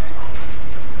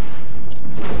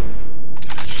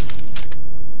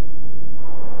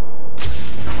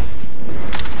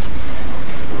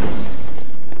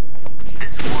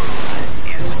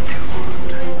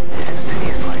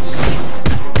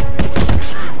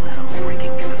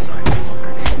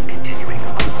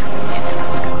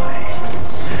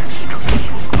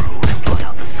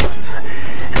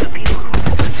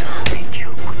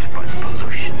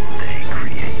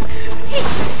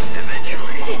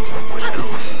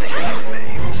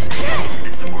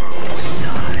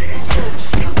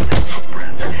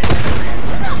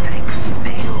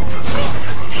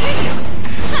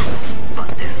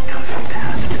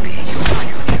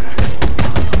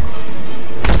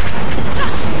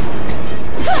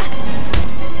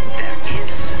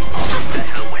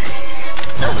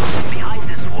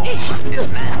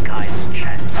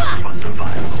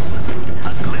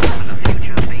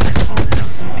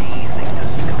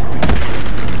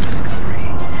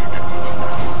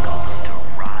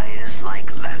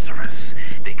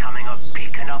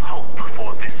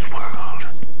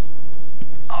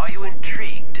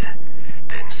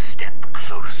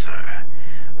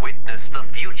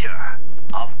 future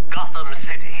of Gotham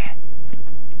City.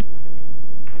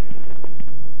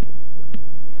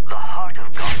 The heart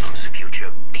of Gotham's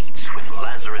future beats with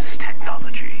Lazarus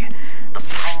technology. The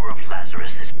power of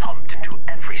Lazarus is pumped into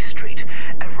every street,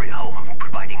 every home,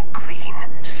 providing clean,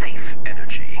 safe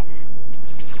energy.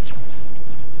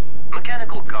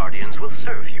 Mechanical guardians will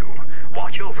serve you,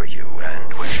 watch over you,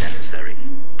 and, where necessary,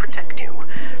 protect you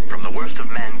from the worst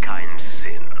of mankind's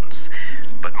sins.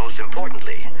 But most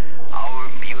importantly, our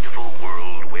beautiful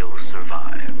world will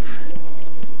survive.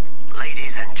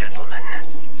 Ladies and gentlemen,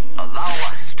 allow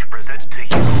us to present to you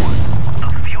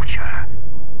the future.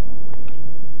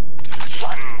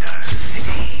 Wonder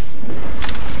City.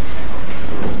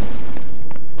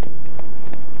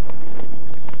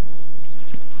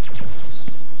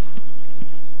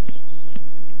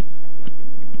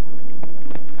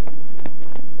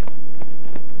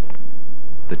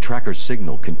 The tracker's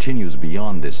signal continues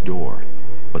beyond this door,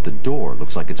 but the door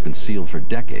looks like it's been sealed for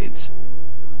decades.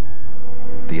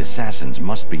 The assassins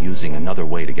must be using another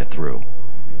way to get through.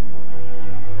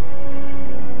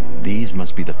 These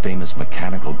must be the famous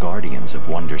mechanical guardians of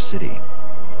Wonder City.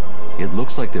 It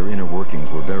looks like their inner workings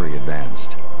were very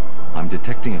advanced. I'm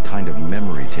detecting a kind of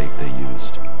memory tape they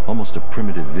used, almost a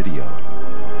primitive video.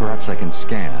 Perhaps I can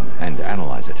scan and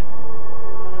analyze it.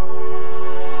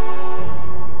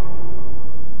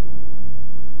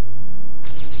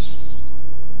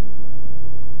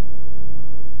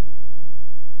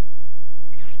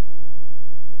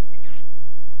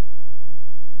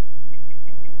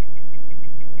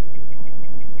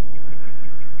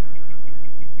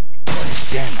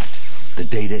 Damn it! The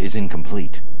data is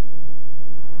incomplete.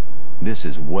 This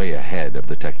is way ahead of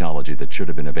the technology that should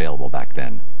have been available back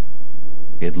then.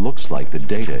 It looks like the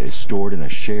data is stored in a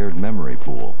shared memory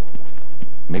pool.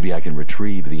 Maybe I can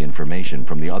retrieve the information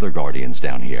from the other Guardians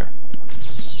down here.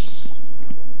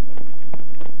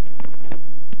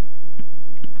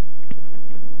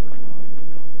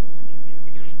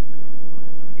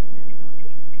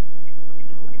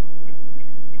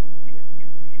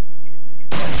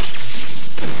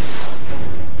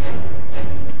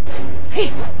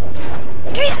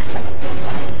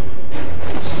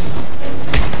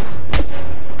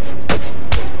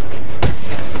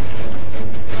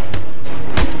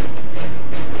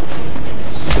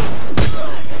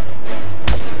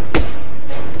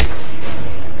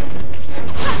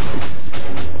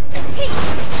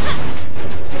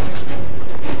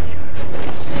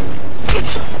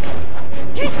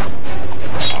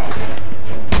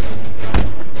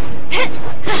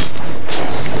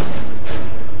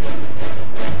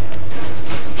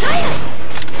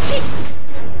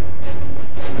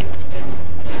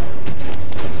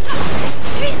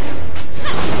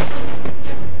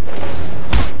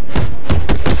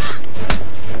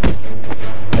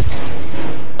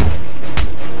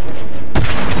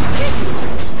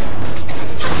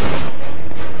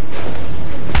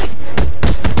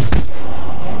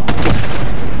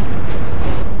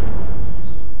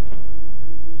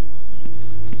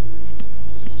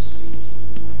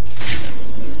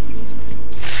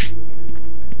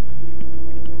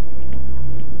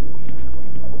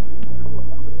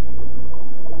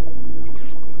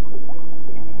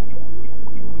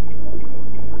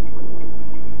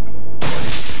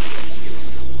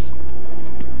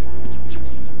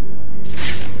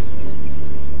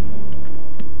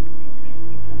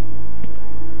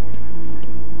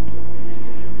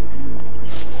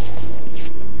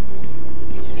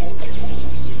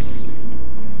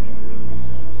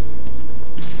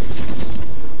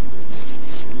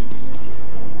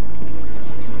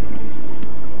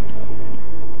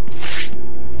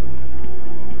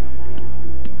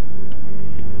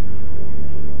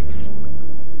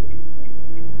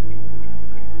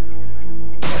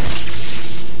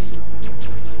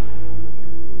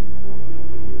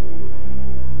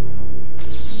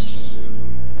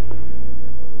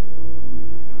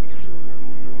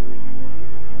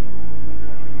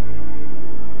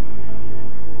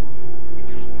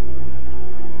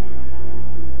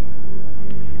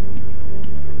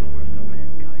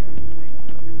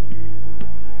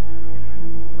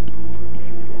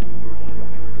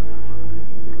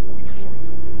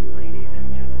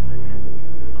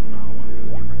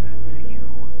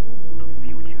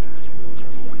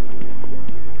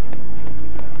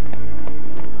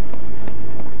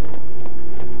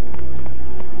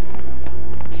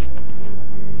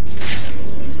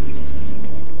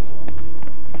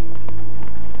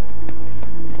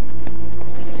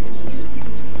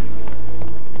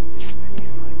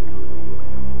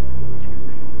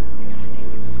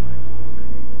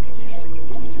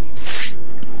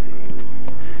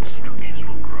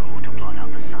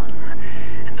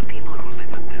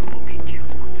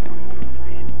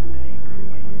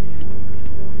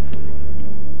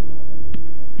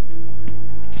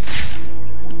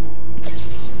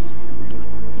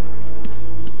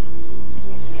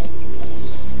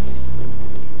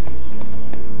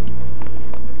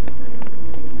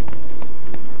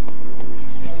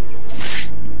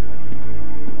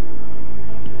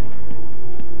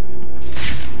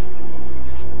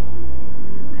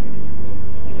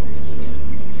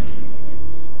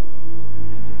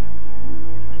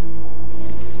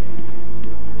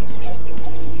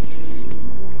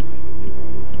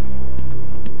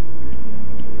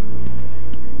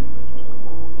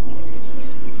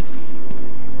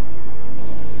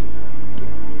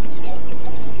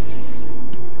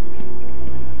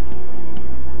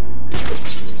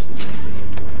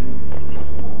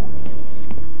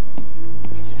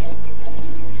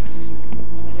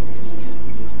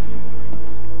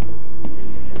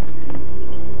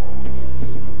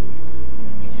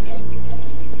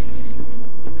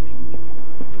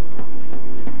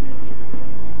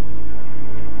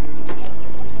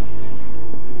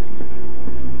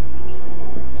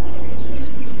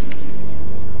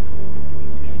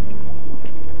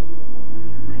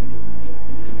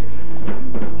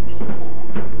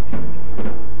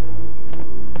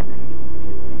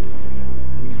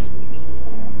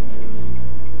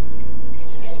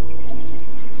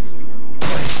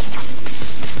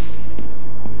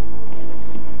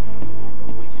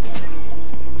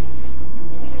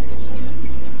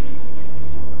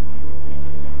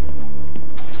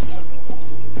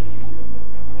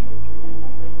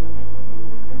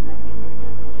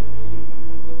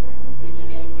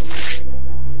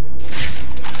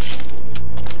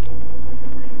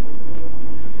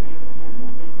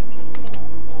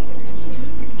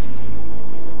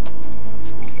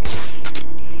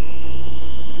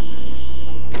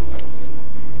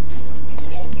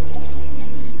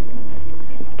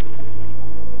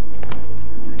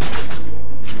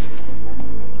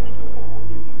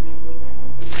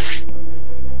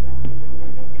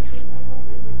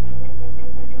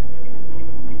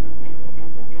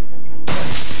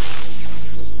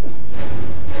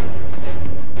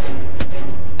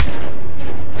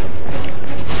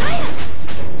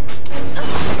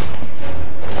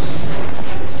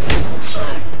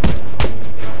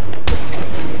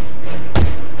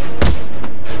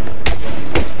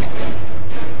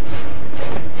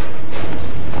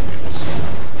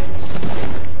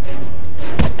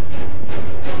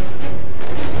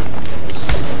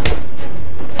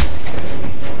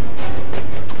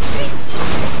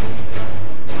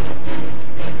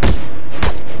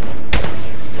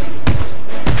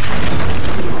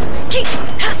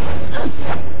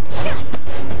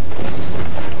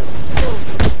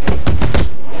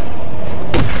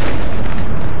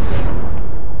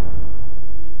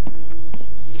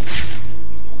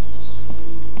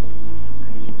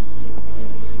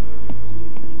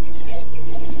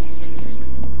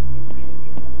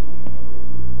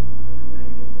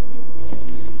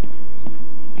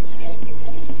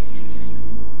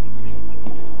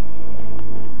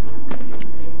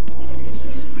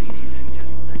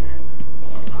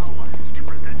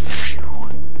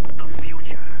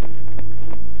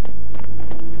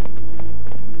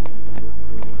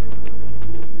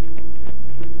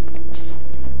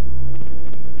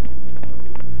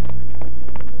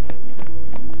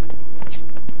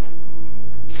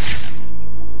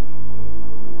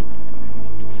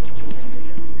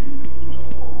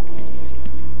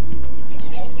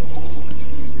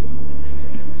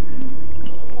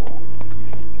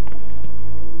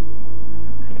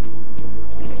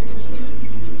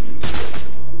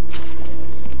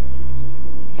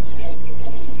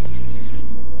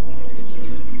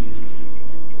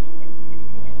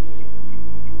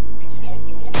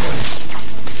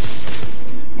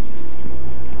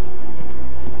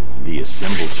 The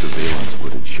assembled surveillance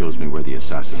footage shows me where the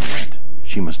assassin went.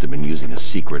 She must have been using a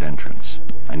secret entrance.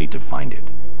 I need to find it.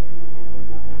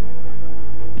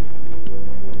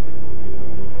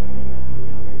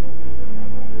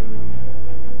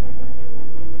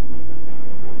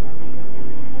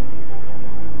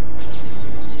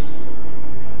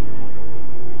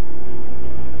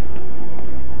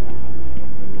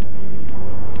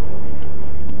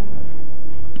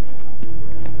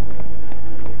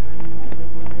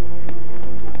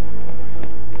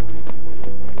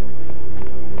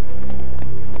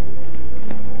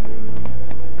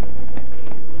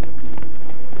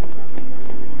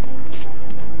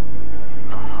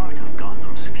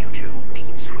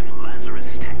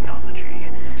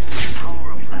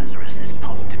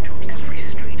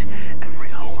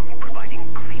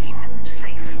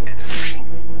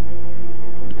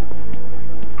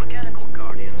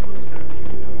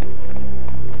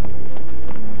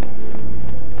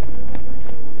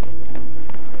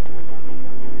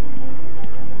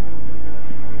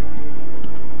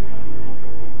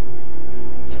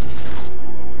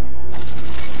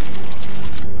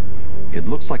 It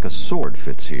looks like a sword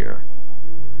fits here.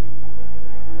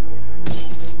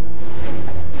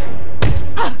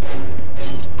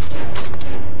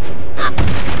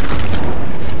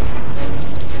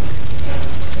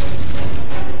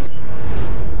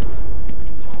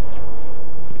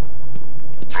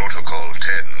 Protocol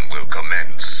 10 will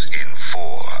commence in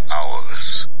 4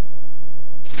 hours.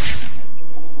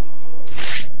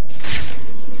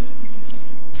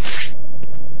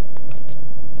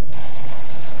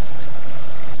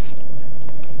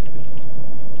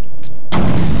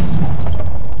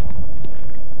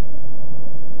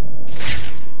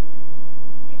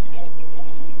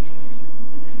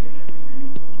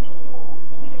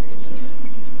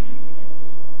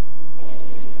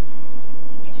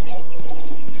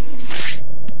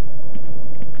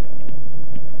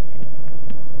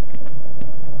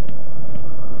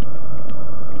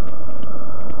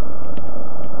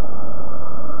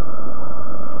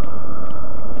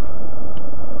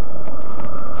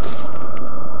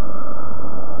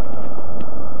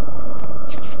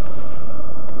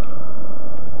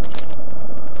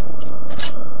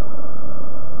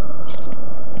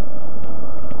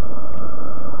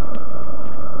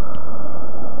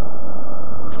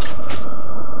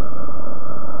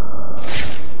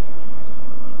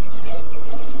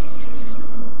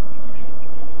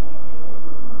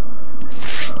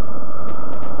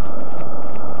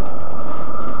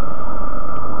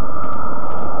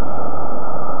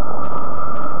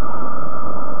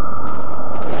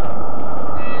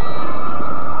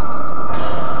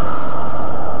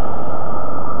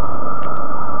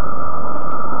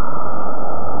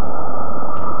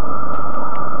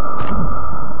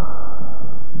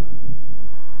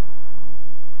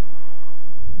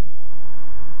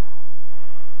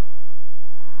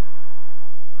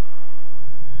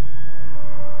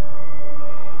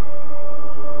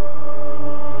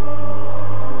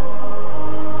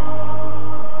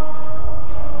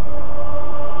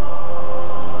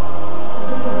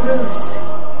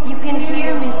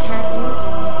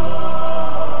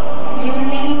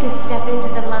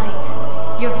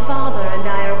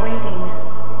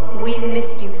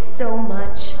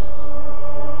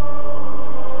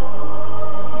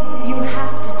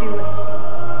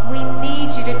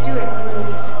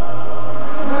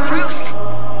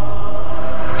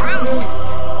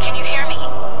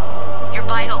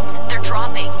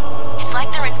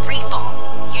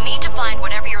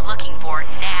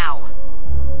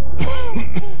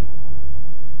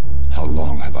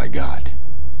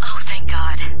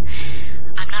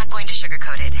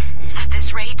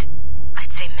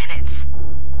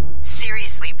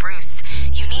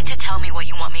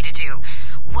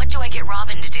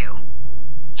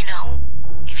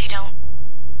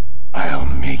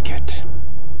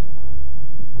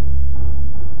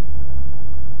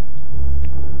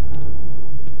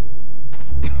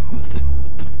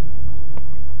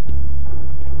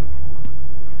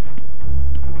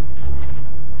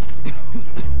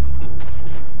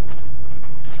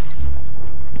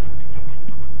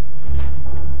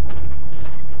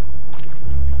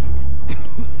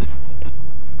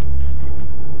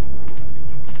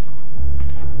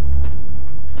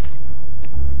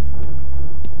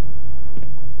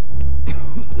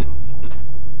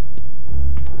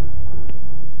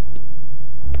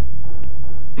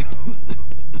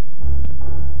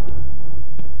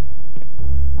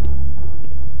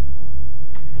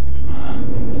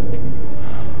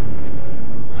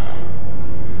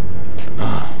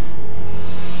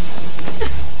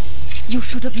 You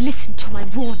should have listened to my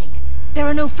warning. There are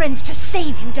are no friends to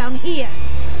save you down here.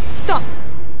 Stop!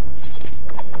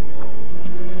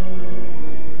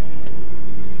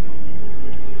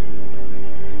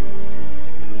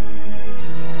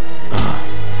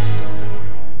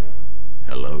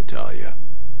 Hello, Talia.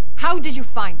 How did you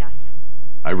find us?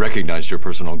 I recognized your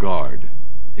personal guard.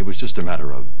 It was just a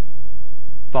matter of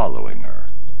following her.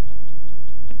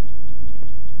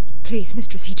 Please,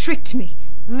 mistress, he tricked me.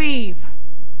 Leave.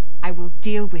 I will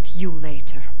deal with you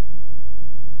later.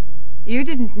 You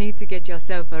didn't need to get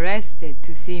yourself arrested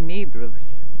to see me,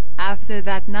 Bruce. After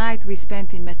that night we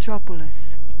spent in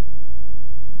Metropolis.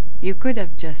 You could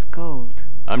have just called.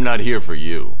 I'm not here for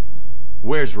you.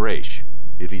 Where's Raish?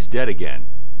 If he's dead again,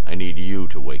 I need you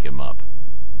to wake him up.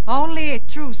 Only a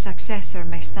true successor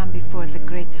may stand before the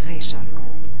great Ghul.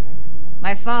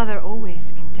 My father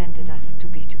always intended us to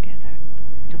be together,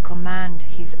 to command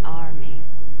his army.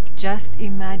 Just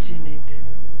imagine it.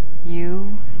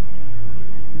 You,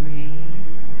 me,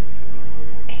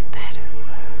 a better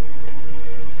world.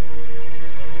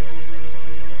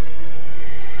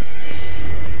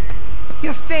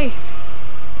 Your face!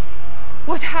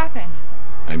 What happened?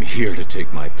 I'm here to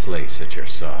take my place at your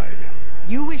side.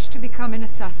 You wish to become an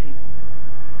assassin.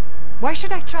 Why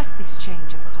should I trust this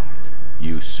change of heart?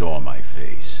 You saw my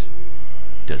face.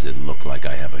 Does it look like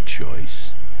I have a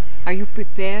choice? Are you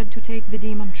prepared to take the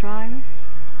demon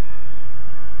trials?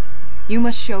 You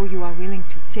must show you are willing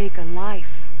to take a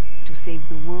life to save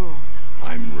the world.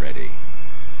 I'm ready.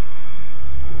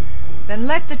 Then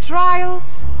let the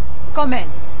trials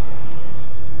commence.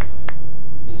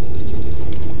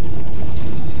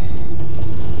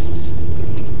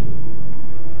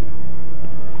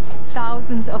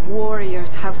 Thousands of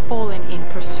warriors have fallen in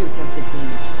pursuit of the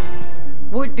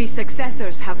demon. Would-be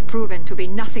successors have proven to be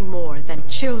nothing more than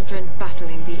children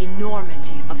battling the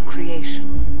enormity of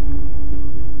creation.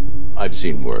 I've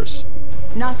seen worse.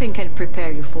 Nothing can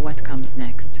prepare you for what comes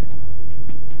next.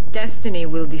 Destiny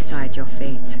will decide your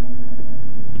fate.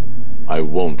 I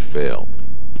won't fail.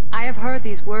 I have heard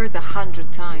these words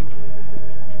 100 times.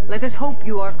 Let us hope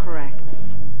you are correct.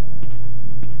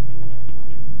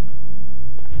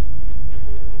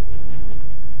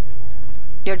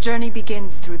 Your journey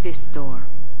begins through this door.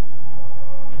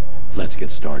 Let's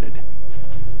get started.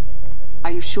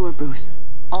 Are you sure, Bruce?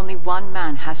 Only one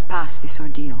man has passed this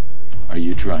ordeal. Are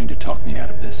you trying to talk me out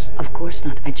of this? Of course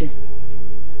not. I just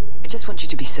want you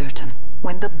to be certain.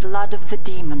 When the blood of the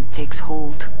demon takes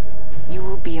hold, you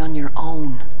will be on your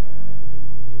own.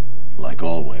 Like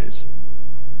always.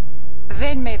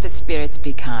 Then may the spirits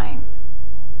be kind.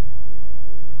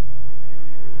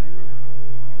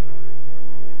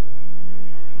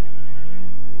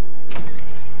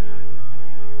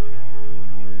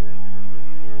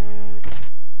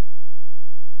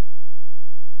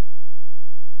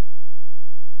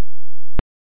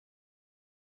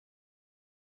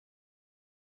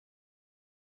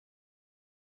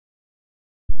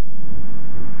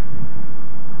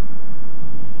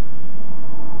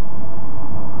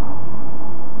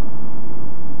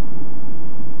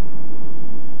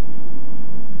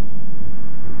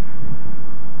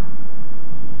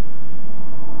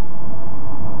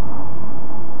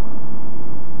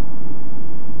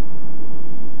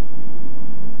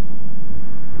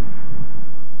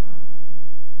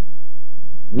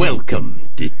 Welcome,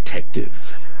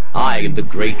 Detective. I am the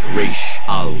great Raish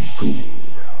Al Ghul.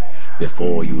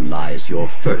 Before you lies your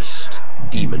first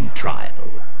demon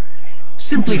trial.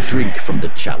 Simply drink from the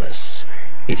chalice.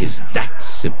 It is that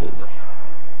simple.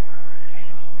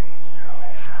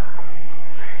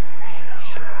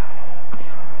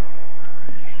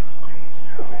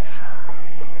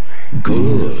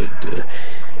 Good.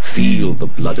 Feel the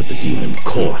blood of the demon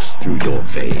course through your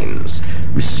veins,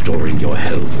 restoring your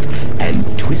health and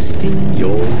twisting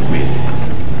your will.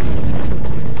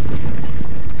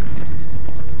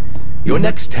 Your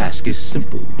next task is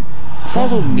simple.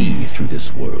 Follow me through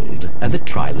this world, and the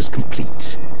trial is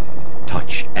complete.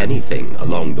 Touch anything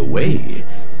along the way,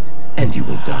 and you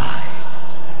will die.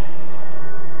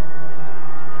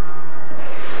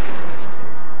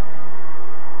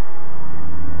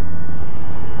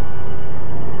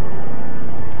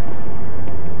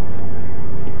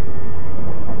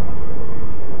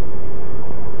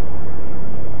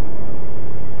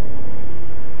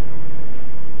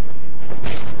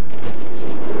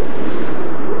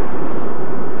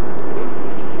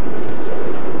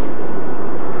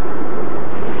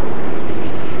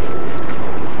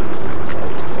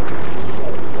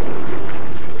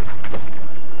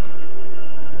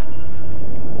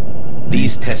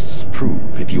 These tests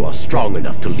prove if you are strong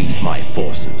enough to lead my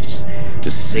forces, to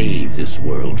save this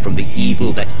world from the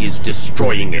evil that is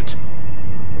destroying it.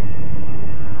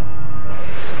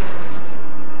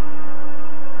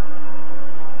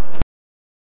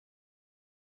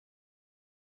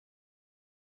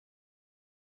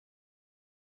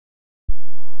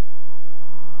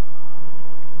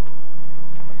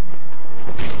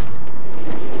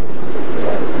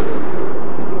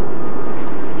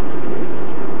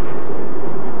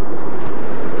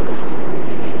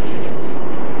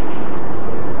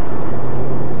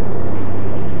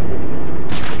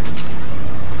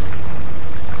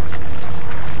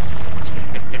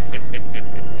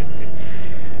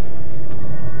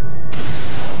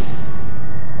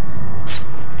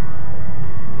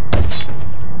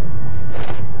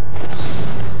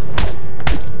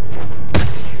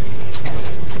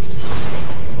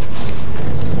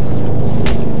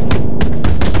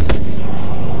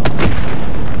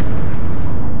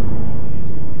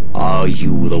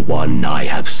 one I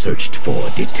have searched for,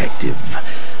 Detective.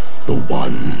 The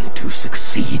one to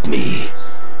succeed me.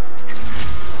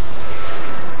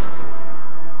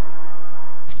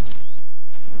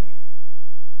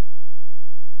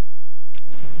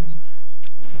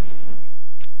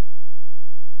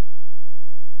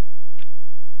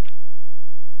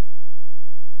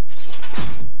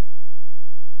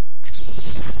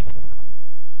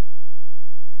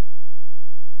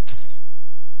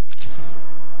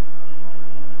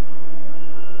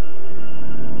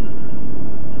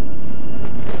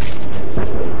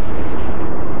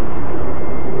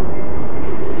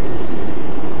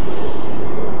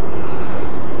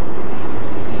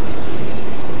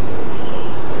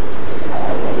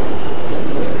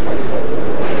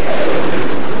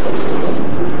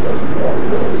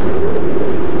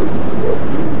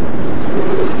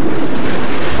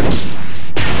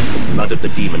 The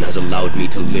demon has allowed me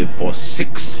to live for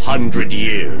 600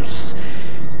 years.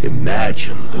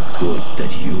 Imagine the good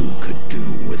that you could do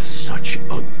with such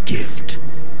a gift.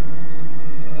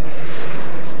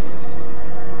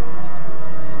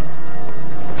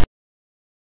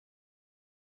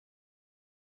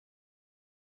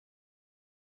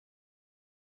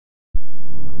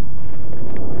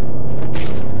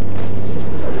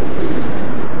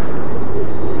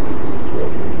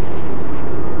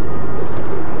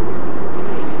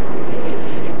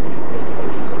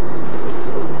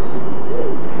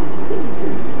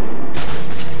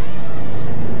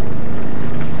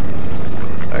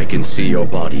 See, your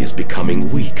body is becoming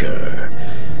weaker.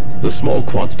 The small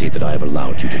quantity that I have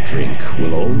allowed you to drink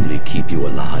will only keep you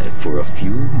alive for a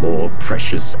few more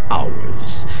precious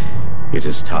hours. It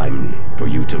is time for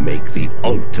you to make the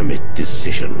ultimate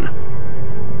decision.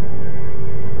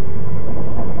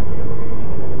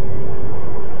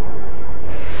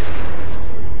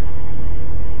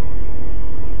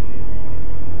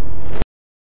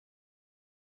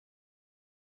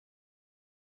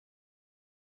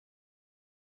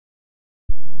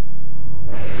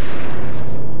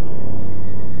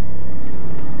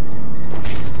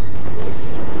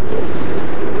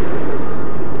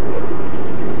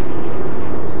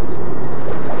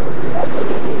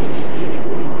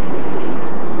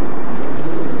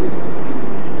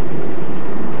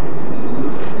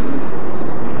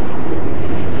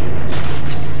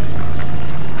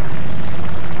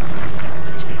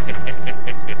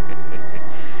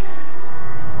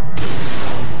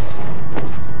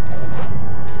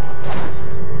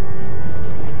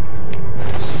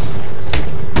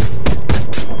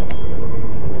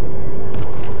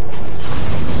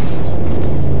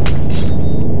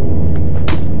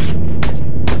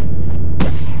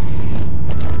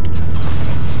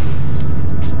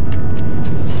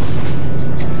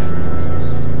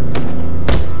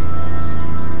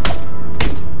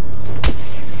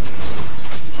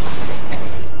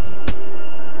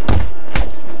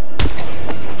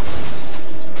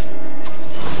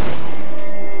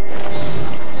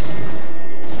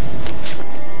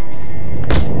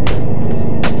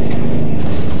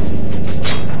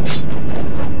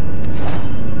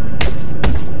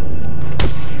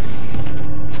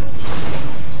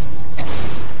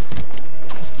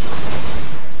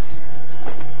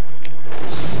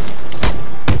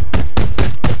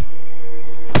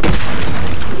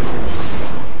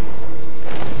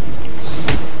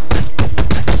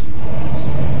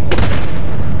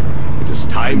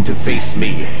 To face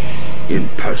me in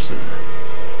person.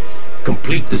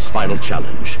 Complete this final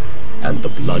challenge, and the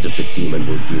blood of the demon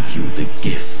will give you the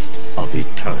gift of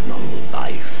eternal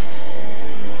life.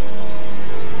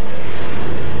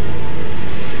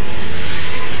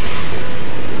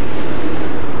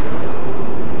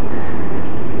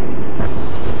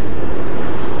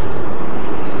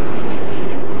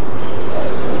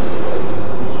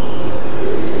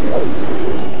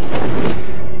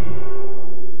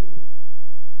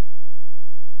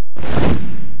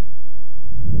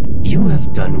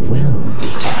 Done well,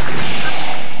 detective.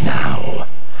 Now,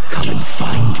 come and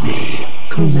find me.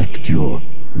 Collect your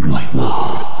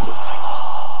reward.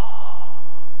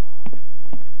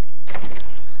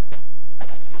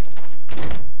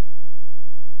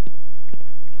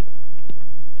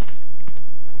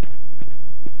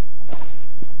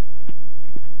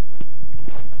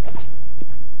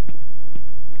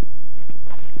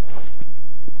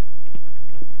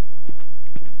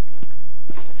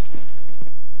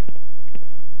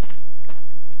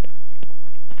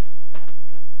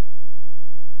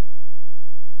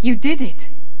 You did it.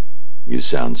 You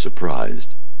sound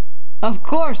surprised. Of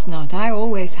course not. I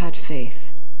always had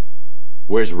faith.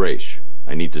 Where's Raish?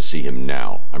 I need to see him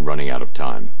now. I'm running out of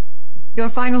time. Your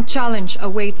final challenge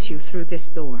awaits you through this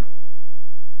door.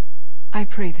 I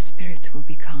pray the spirits will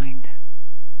be kind.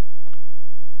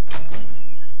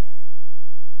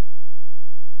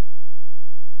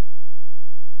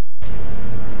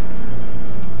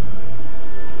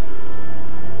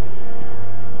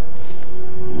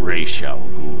 Ra's al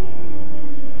Ghul.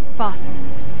 Father.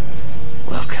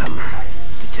 Welcome,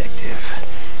 Detective.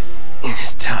 It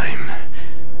is time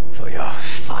for your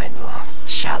final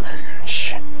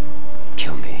challenge.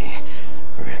 Kill me.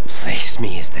 Replace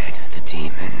me as that of the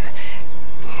demon.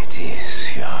 It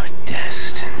is your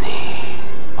destiny.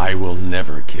 I will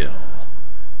never kill.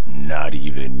 Not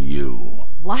even you.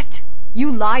 What?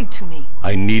 You lied to me.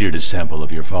 I needed a sample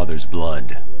of your father's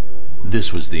blood.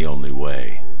 This was the only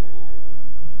way.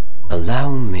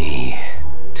 Allow me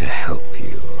to help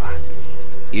you.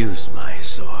 Use my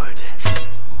sword.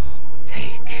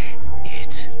 Take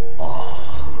it all.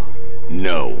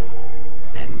 No.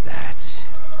 And that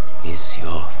is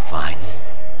your final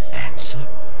answer?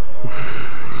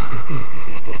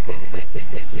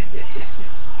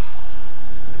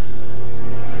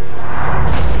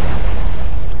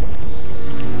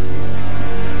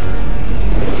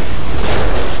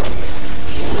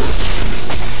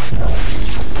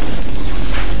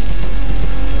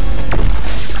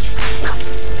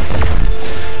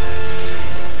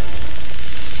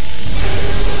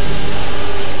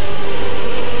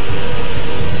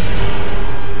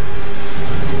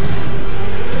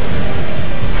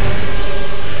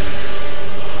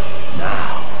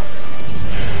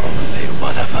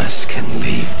 Can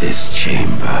leave this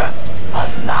chamber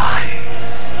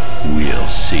alive. We'll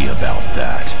see about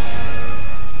that.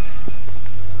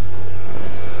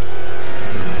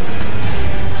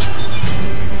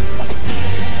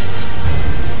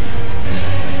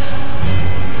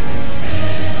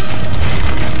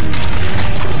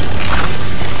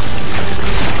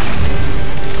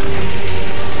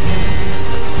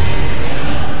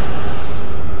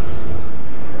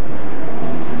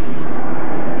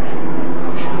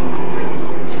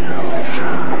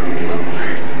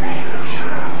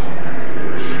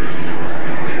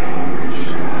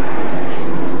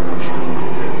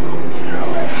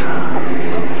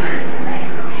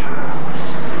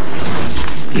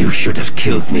 You should have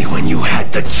killed me when you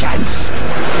had the chance.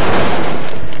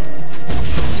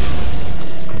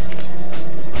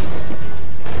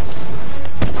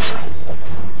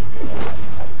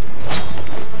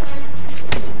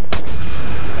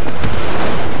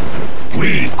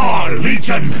 We are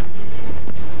Legion!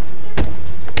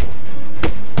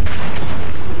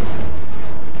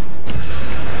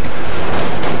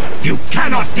 You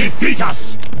cannot defeat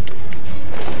us!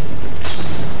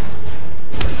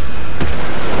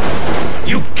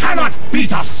 You cannot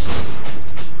beat us!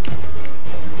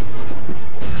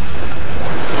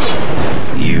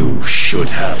 You should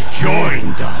have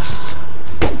joined us.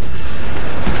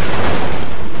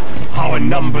 Our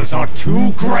numbers are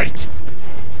too great.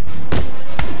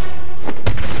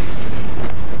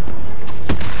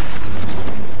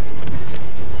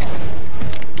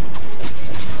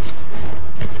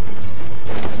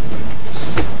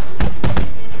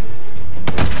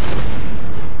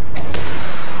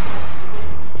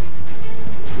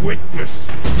 Witness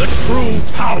the true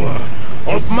power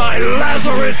of my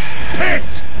Lazarus Pit!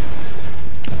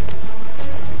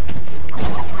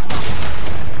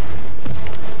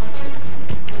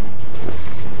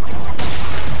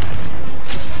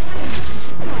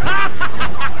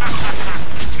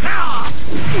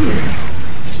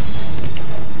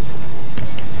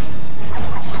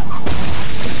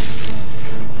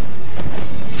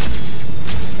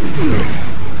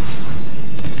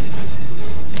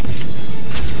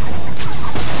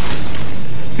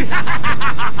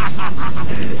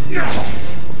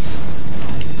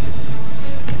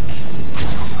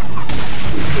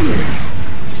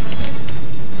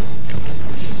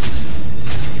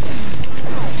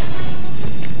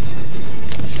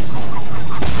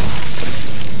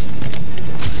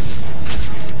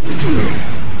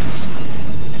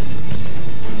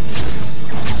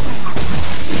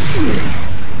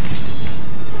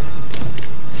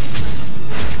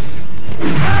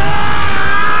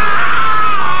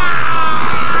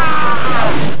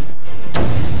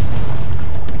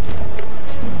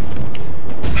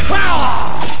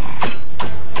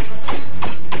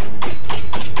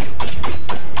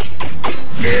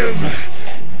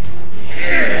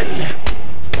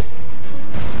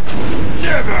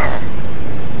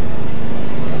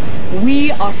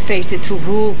 Fated to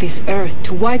rule this earth,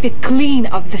 to wipe it clean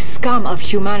of the scum of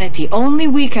humanity. Only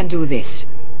we can do this.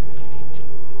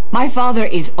 My father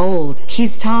is old.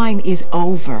 His time is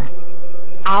over.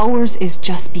 Ours is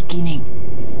just beginning.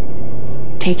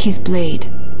 Take his blade,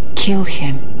 kill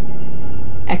him,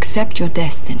 Accept your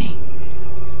destiny.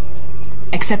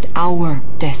 Accept our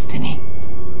destiny.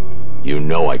 You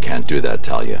know I can't do that,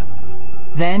 Talia.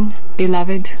 Then,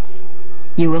 beloved,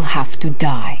 you will have to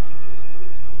die.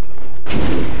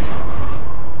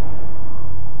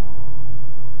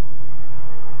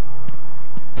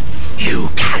 You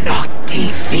cannot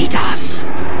defeat us!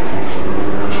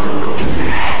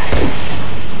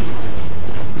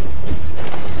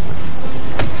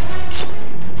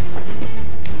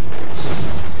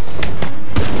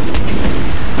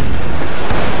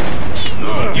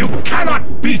 You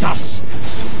cannot beat us!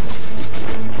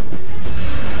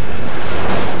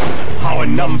 Our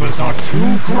numbers are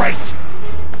too great!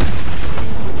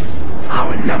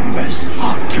 Our numbers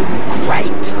are too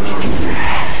great!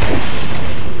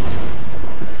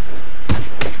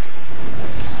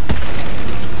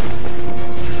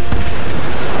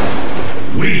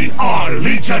 We are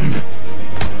Legion!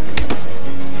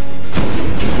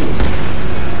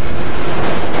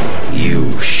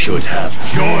 You should have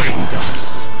joined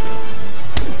us.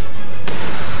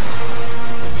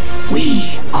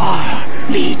 We are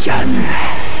Legion!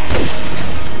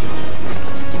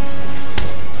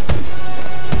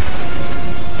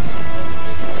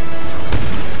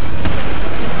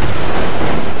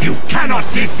 You cannot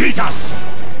defeat us!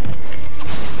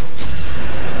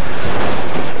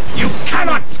 You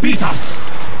cannot beat us!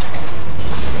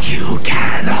 You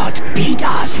cannot beat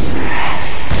us!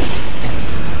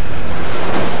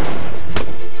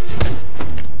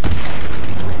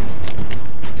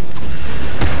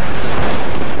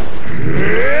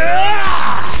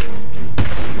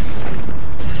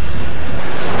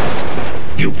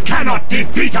 You cannot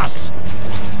defeat us!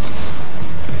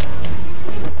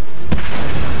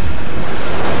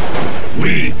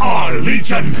 We are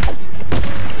Legion!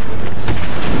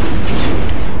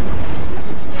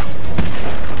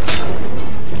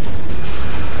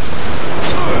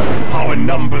 Our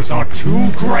numbers are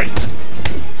too great!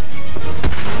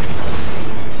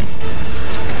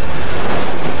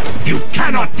 You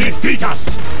cannot defeat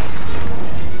us!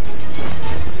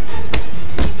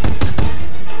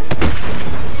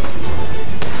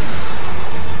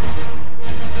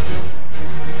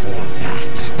 For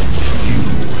that, you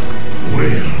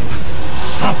will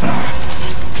suffer!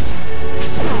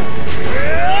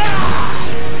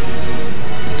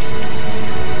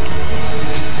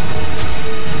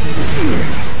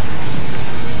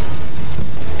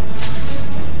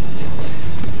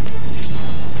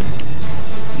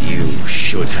 You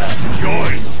should have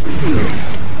joined!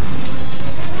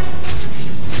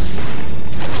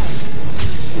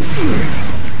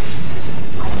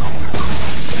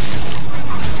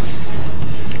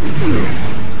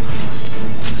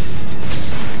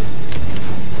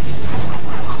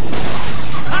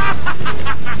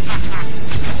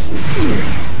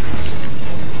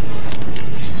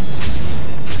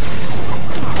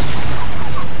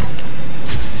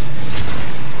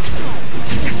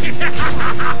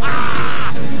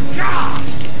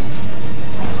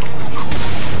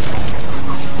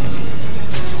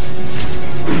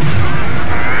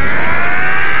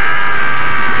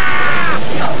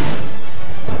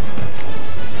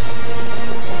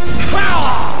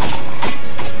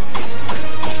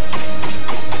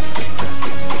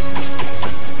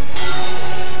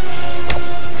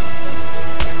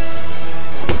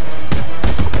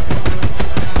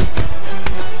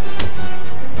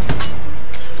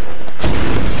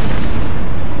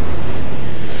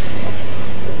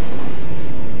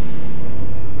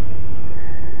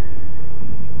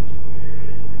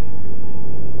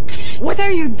 What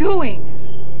are you doing?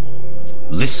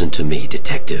 Listen to me,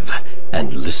 detective,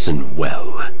 and listen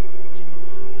well.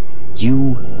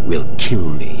 You will kill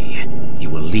me. You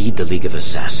will lead the League of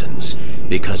Assassins,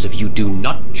 because if you do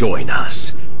not join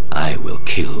us, I will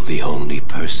kill the only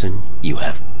person you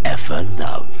have ever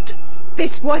loved.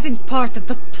 This wasn't part of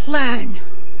the plan.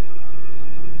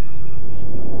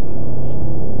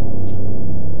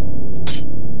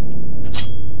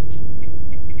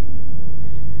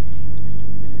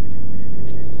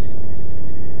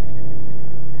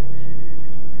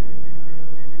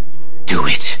 Do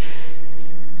it.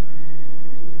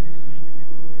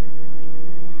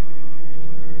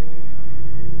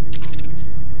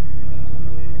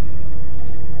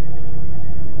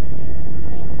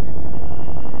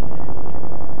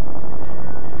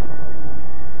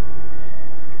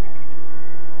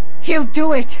 He'll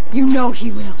do it. You know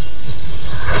he will.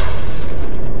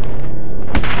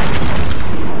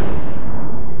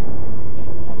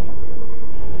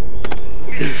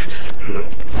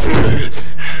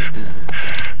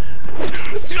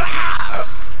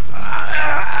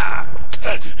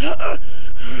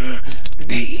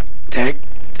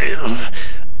 Detective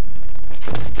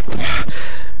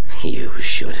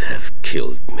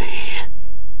killed me.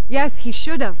 Yes, he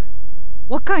should have.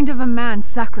 What kind of a man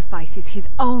sacrifices his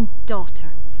own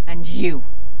daughter? And you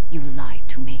lied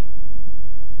to me.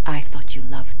 I thought you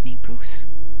loved me, Bruce.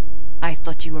 I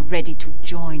thought you were ready to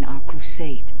join our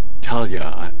crusade.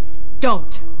 Talia,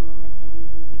 Don't!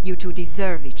 You two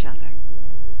deserve each other.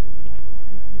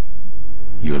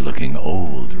 You're looking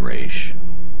old, Raish.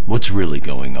 What's really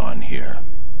going on here?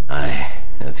 I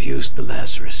have used the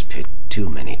Lazarus Pit too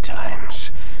many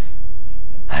times.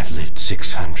 I've lived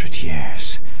 600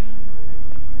 years.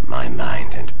 My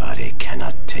mind and body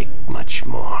cannot take much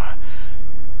more.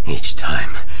 Each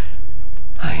time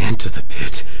I enter the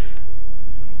pit,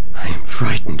 I am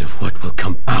frightened of what will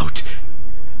come out.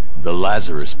 The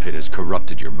Lazarus Pit has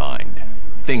corrupted your mind.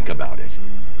 Think about it.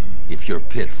 If your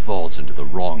pit falls into the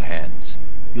wrong hands,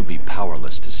 you'll be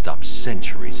powerless to stop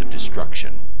centuries of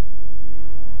destruction.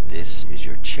 This is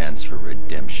your chance for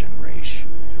redemption, Raish.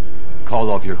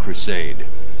 Call off your crusade,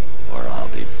 or I'll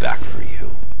be back for you.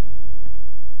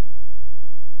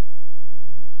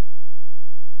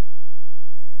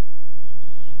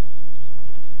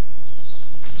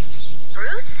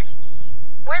 Bruce?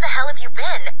 Where the hell have you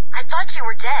been? I thought you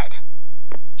were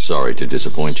dead. Sorry to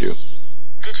disappoint you.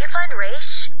 Did you find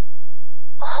Raish?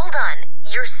 Hold on.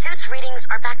 Your suit's readings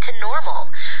are back to normal.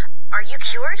 Are you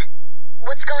cured?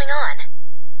 What's going on?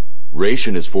 Raish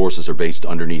and his forces are based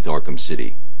underneath Arkham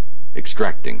City,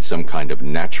 extracting some kind of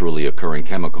naturally occurring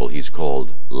chemical he's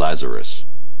called Lazarus.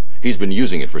 He's been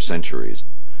using it for centuries,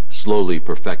 slowly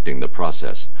perfecting the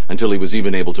process until he was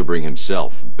even able to bring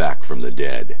himself back from the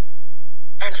dead.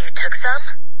 And you took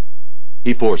some?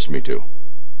 He forced me to.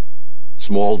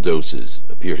 Small doses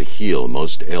appear to heal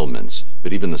most ailments,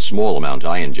 but even the small amount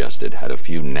I ingested had a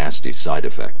few nasty side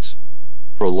effects.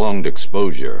 Prolonged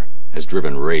exposure has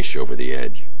driven Raish over the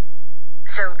edge.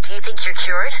 So, do you think you're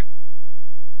cured?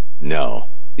 No,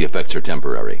 the effects are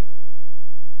temporary.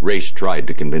 Raish tried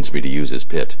to convince me to use his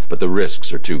pit, but the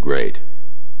risks are too great.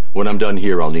 When I'm done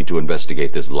here, I'll need to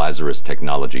investigate this Lazarus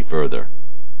technology further.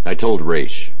 I told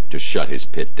Raish to shut his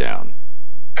pit down.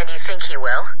 And you think he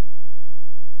will?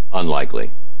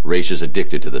 Unlikely. Raish is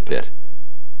addicted to the pit.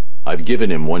 I've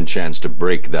given him one chance to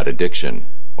break that addiction,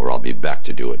 or I'll be back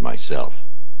to do it myself.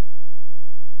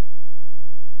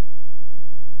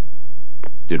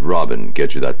 Did Robin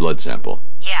get you that blood sample?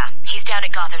 Yeah, he's down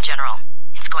at Gotham General.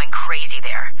 It's going crazy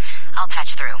there. I'll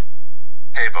patch through.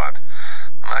 Hey, Bud.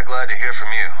 Am I glad to hear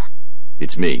from you?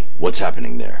 It's me. What's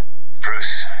happening there?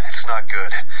 Bruce, it's not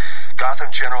good. Gotham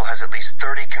General has at least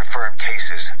 30 confirmed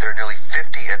cases. There are nearly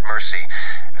 50 at Mercy,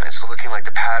 and it's looking like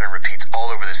the pattern repeats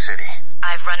all over the city.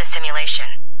 I've run a simulation.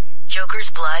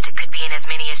 Joker's blood could be in as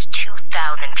many as 2,000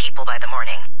 people by the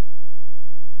morning.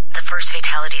 The first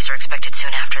fatalities are expected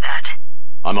soon after that.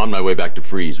 I'm on my way back to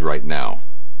Freeze right now.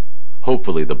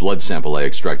 Hopefully the blood sample I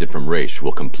extracted from Raish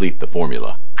will complete the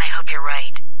formula. I hope you're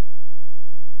right.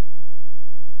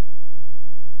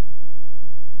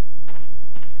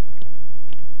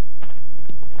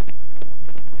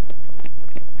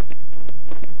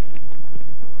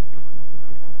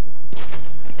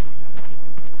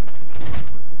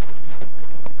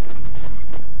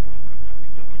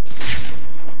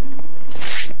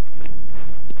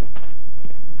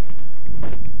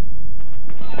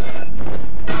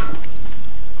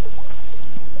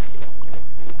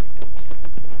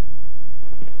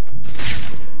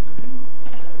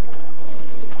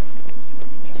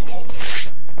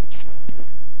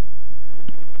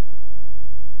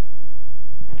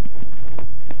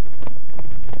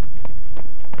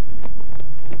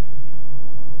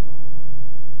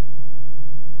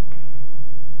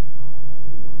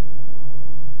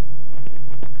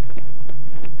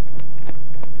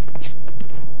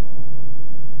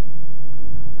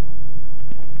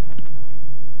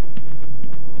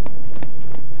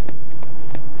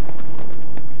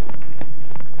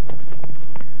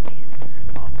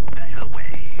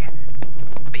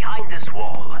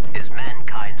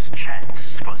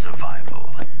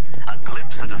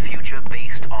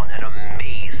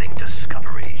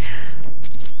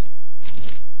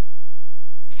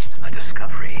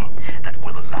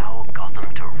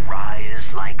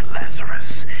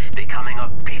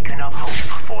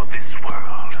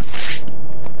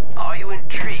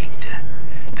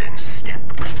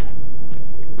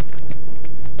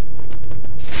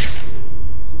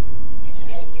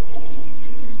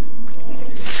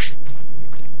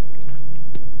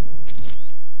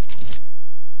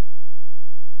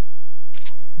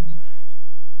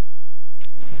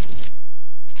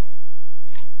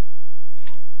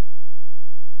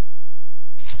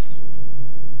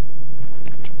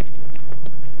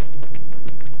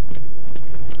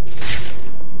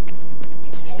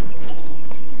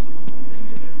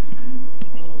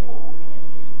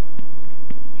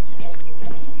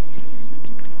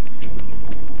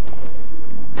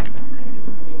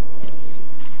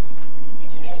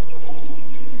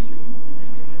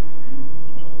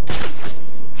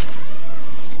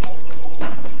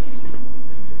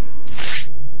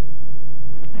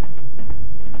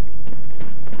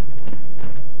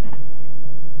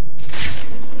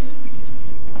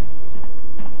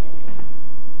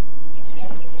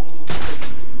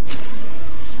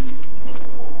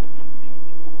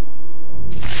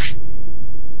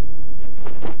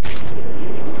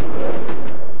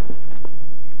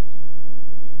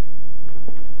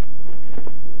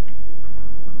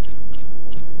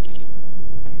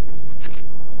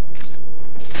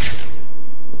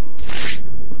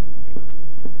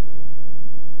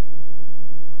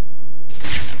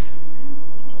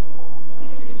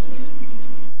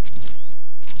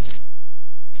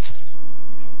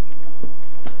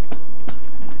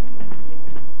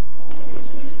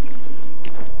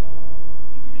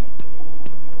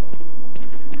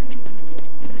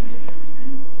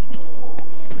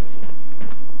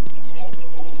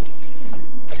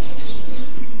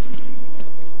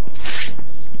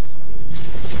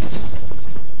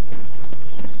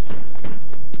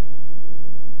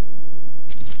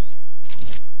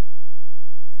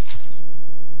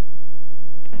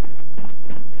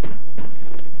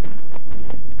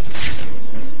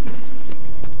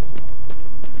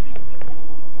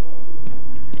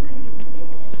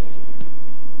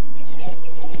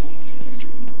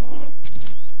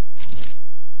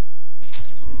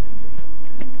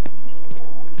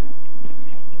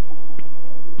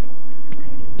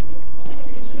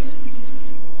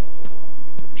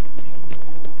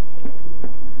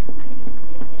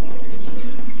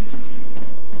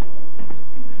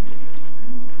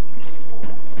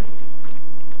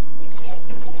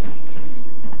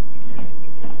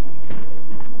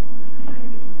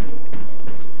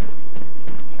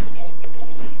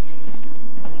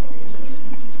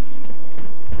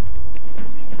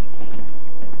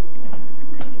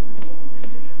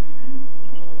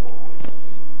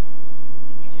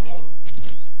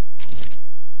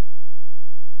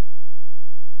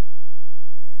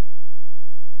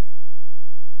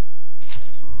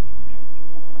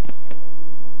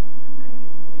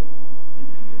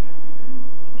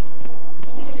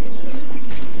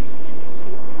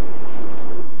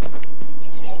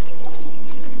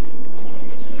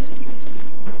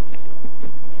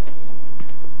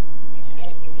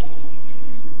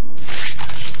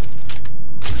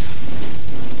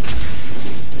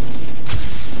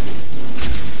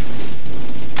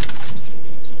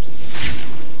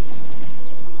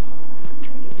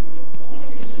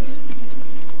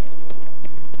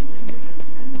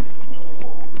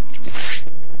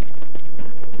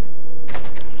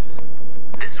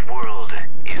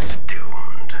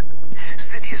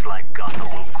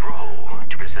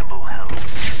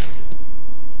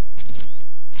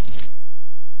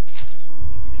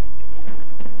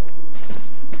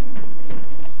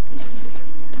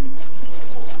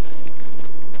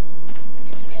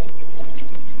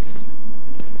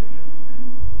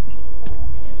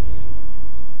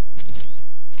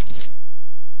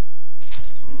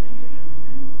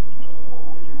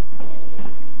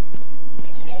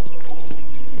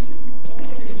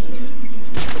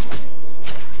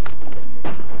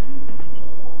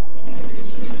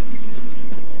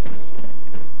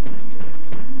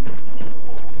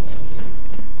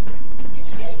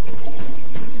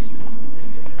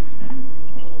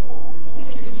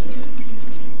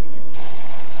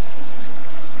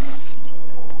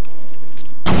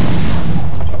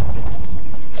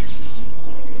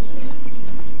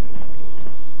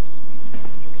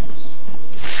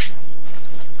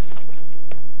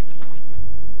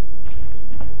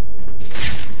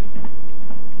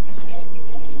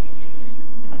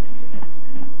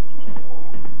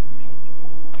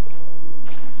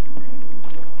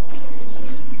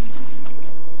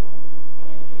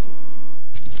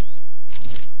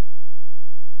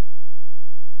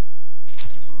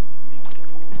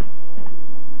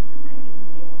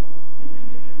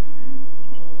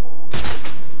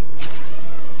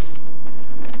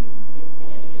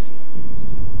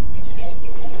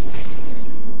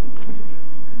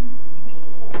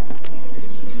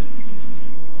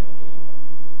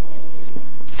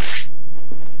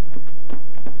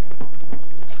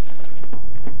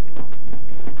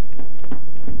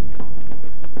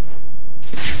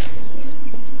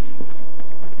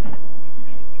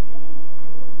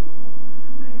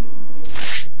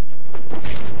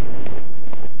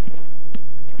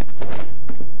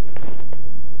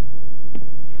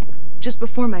 Just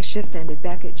before my shift ended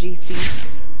back at GC,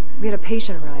 we had a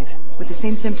patient arrive with the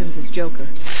same symptoms as Joker.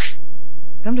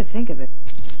 Come to think of it,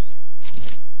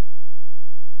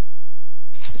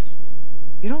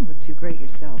 you don't look too great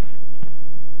yourself.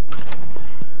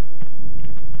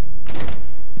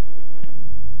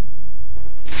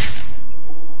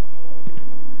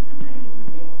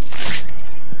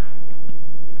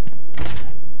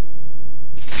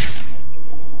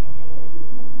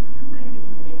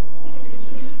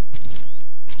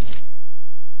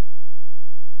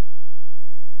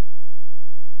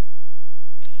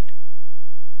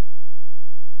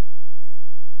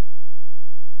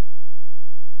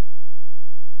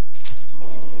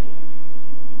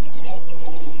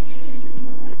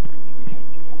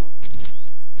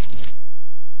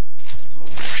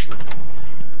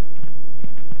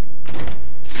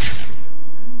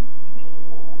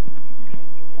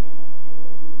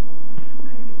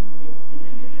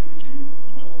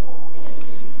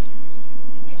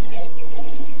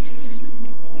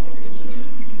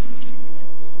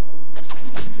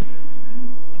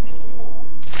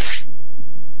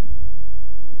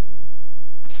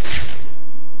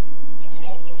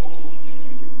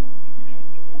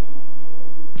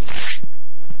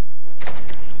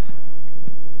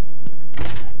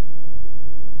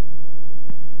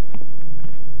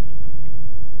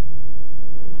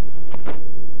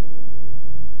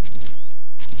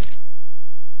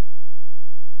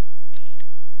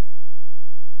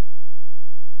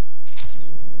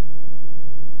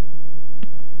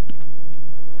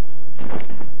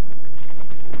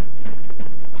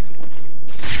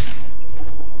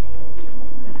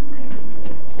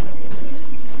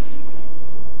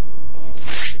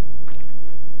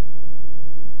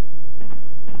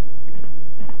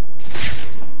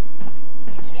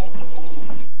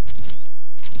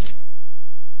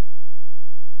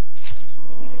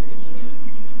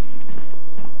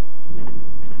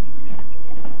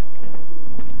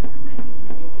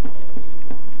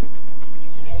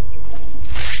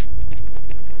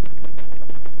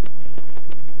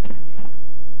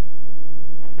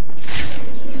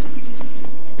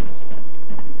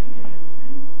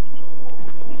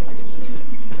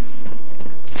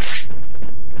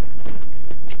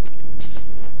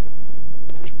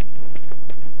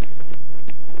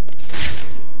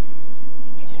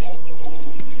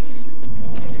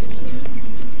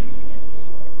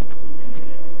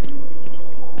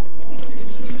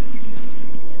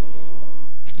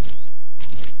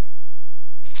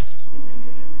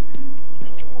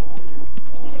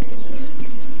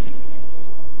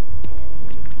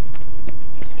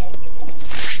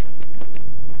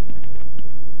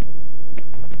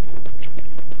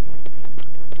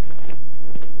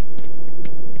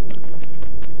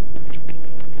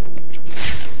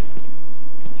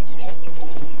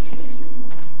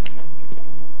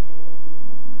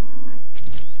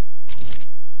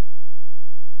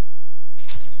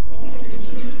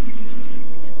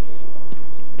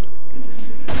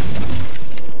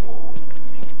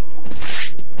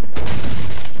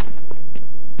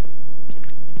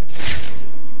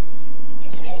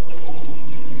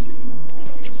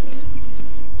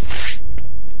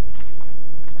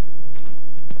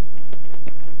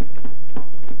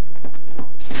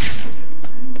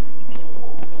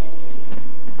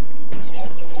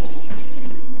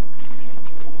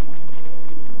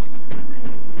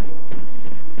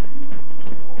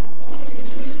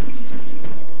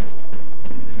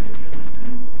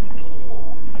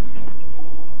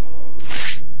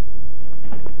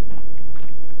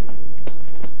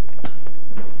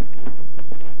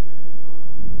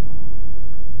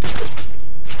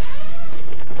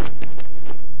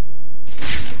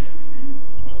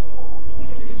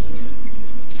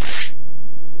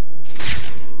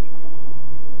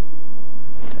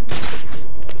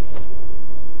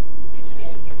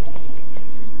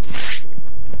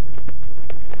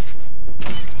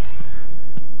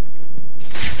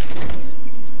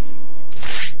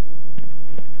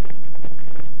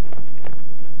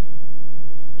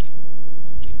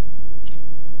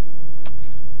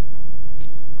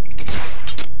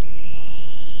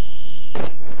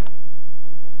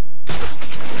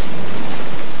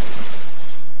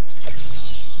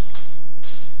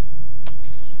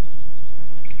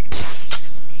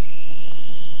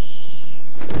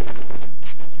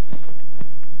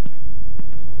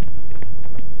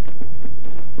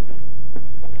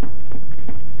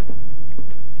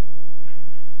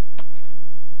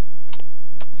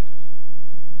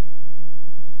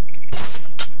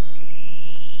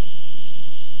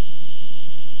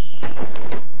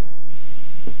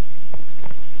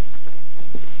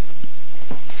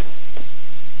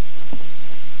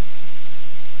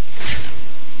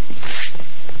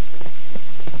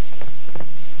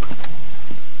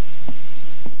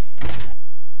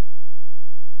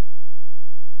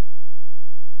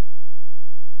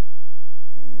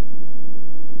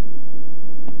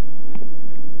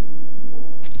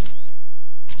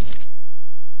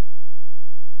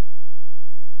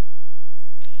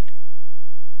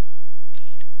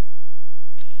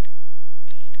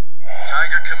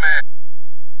 Tiger Command.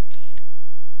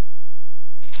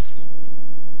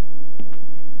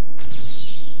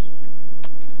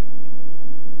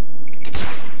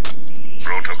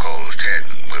 Protocol 10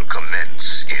 will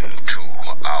commence in 2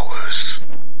 hours.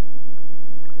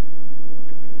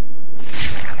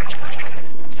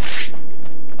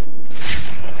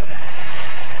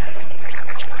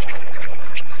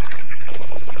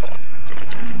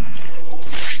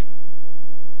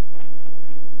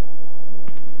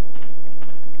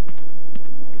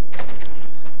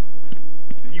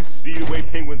 Did you see the way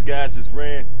Penguin's guys just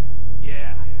ran?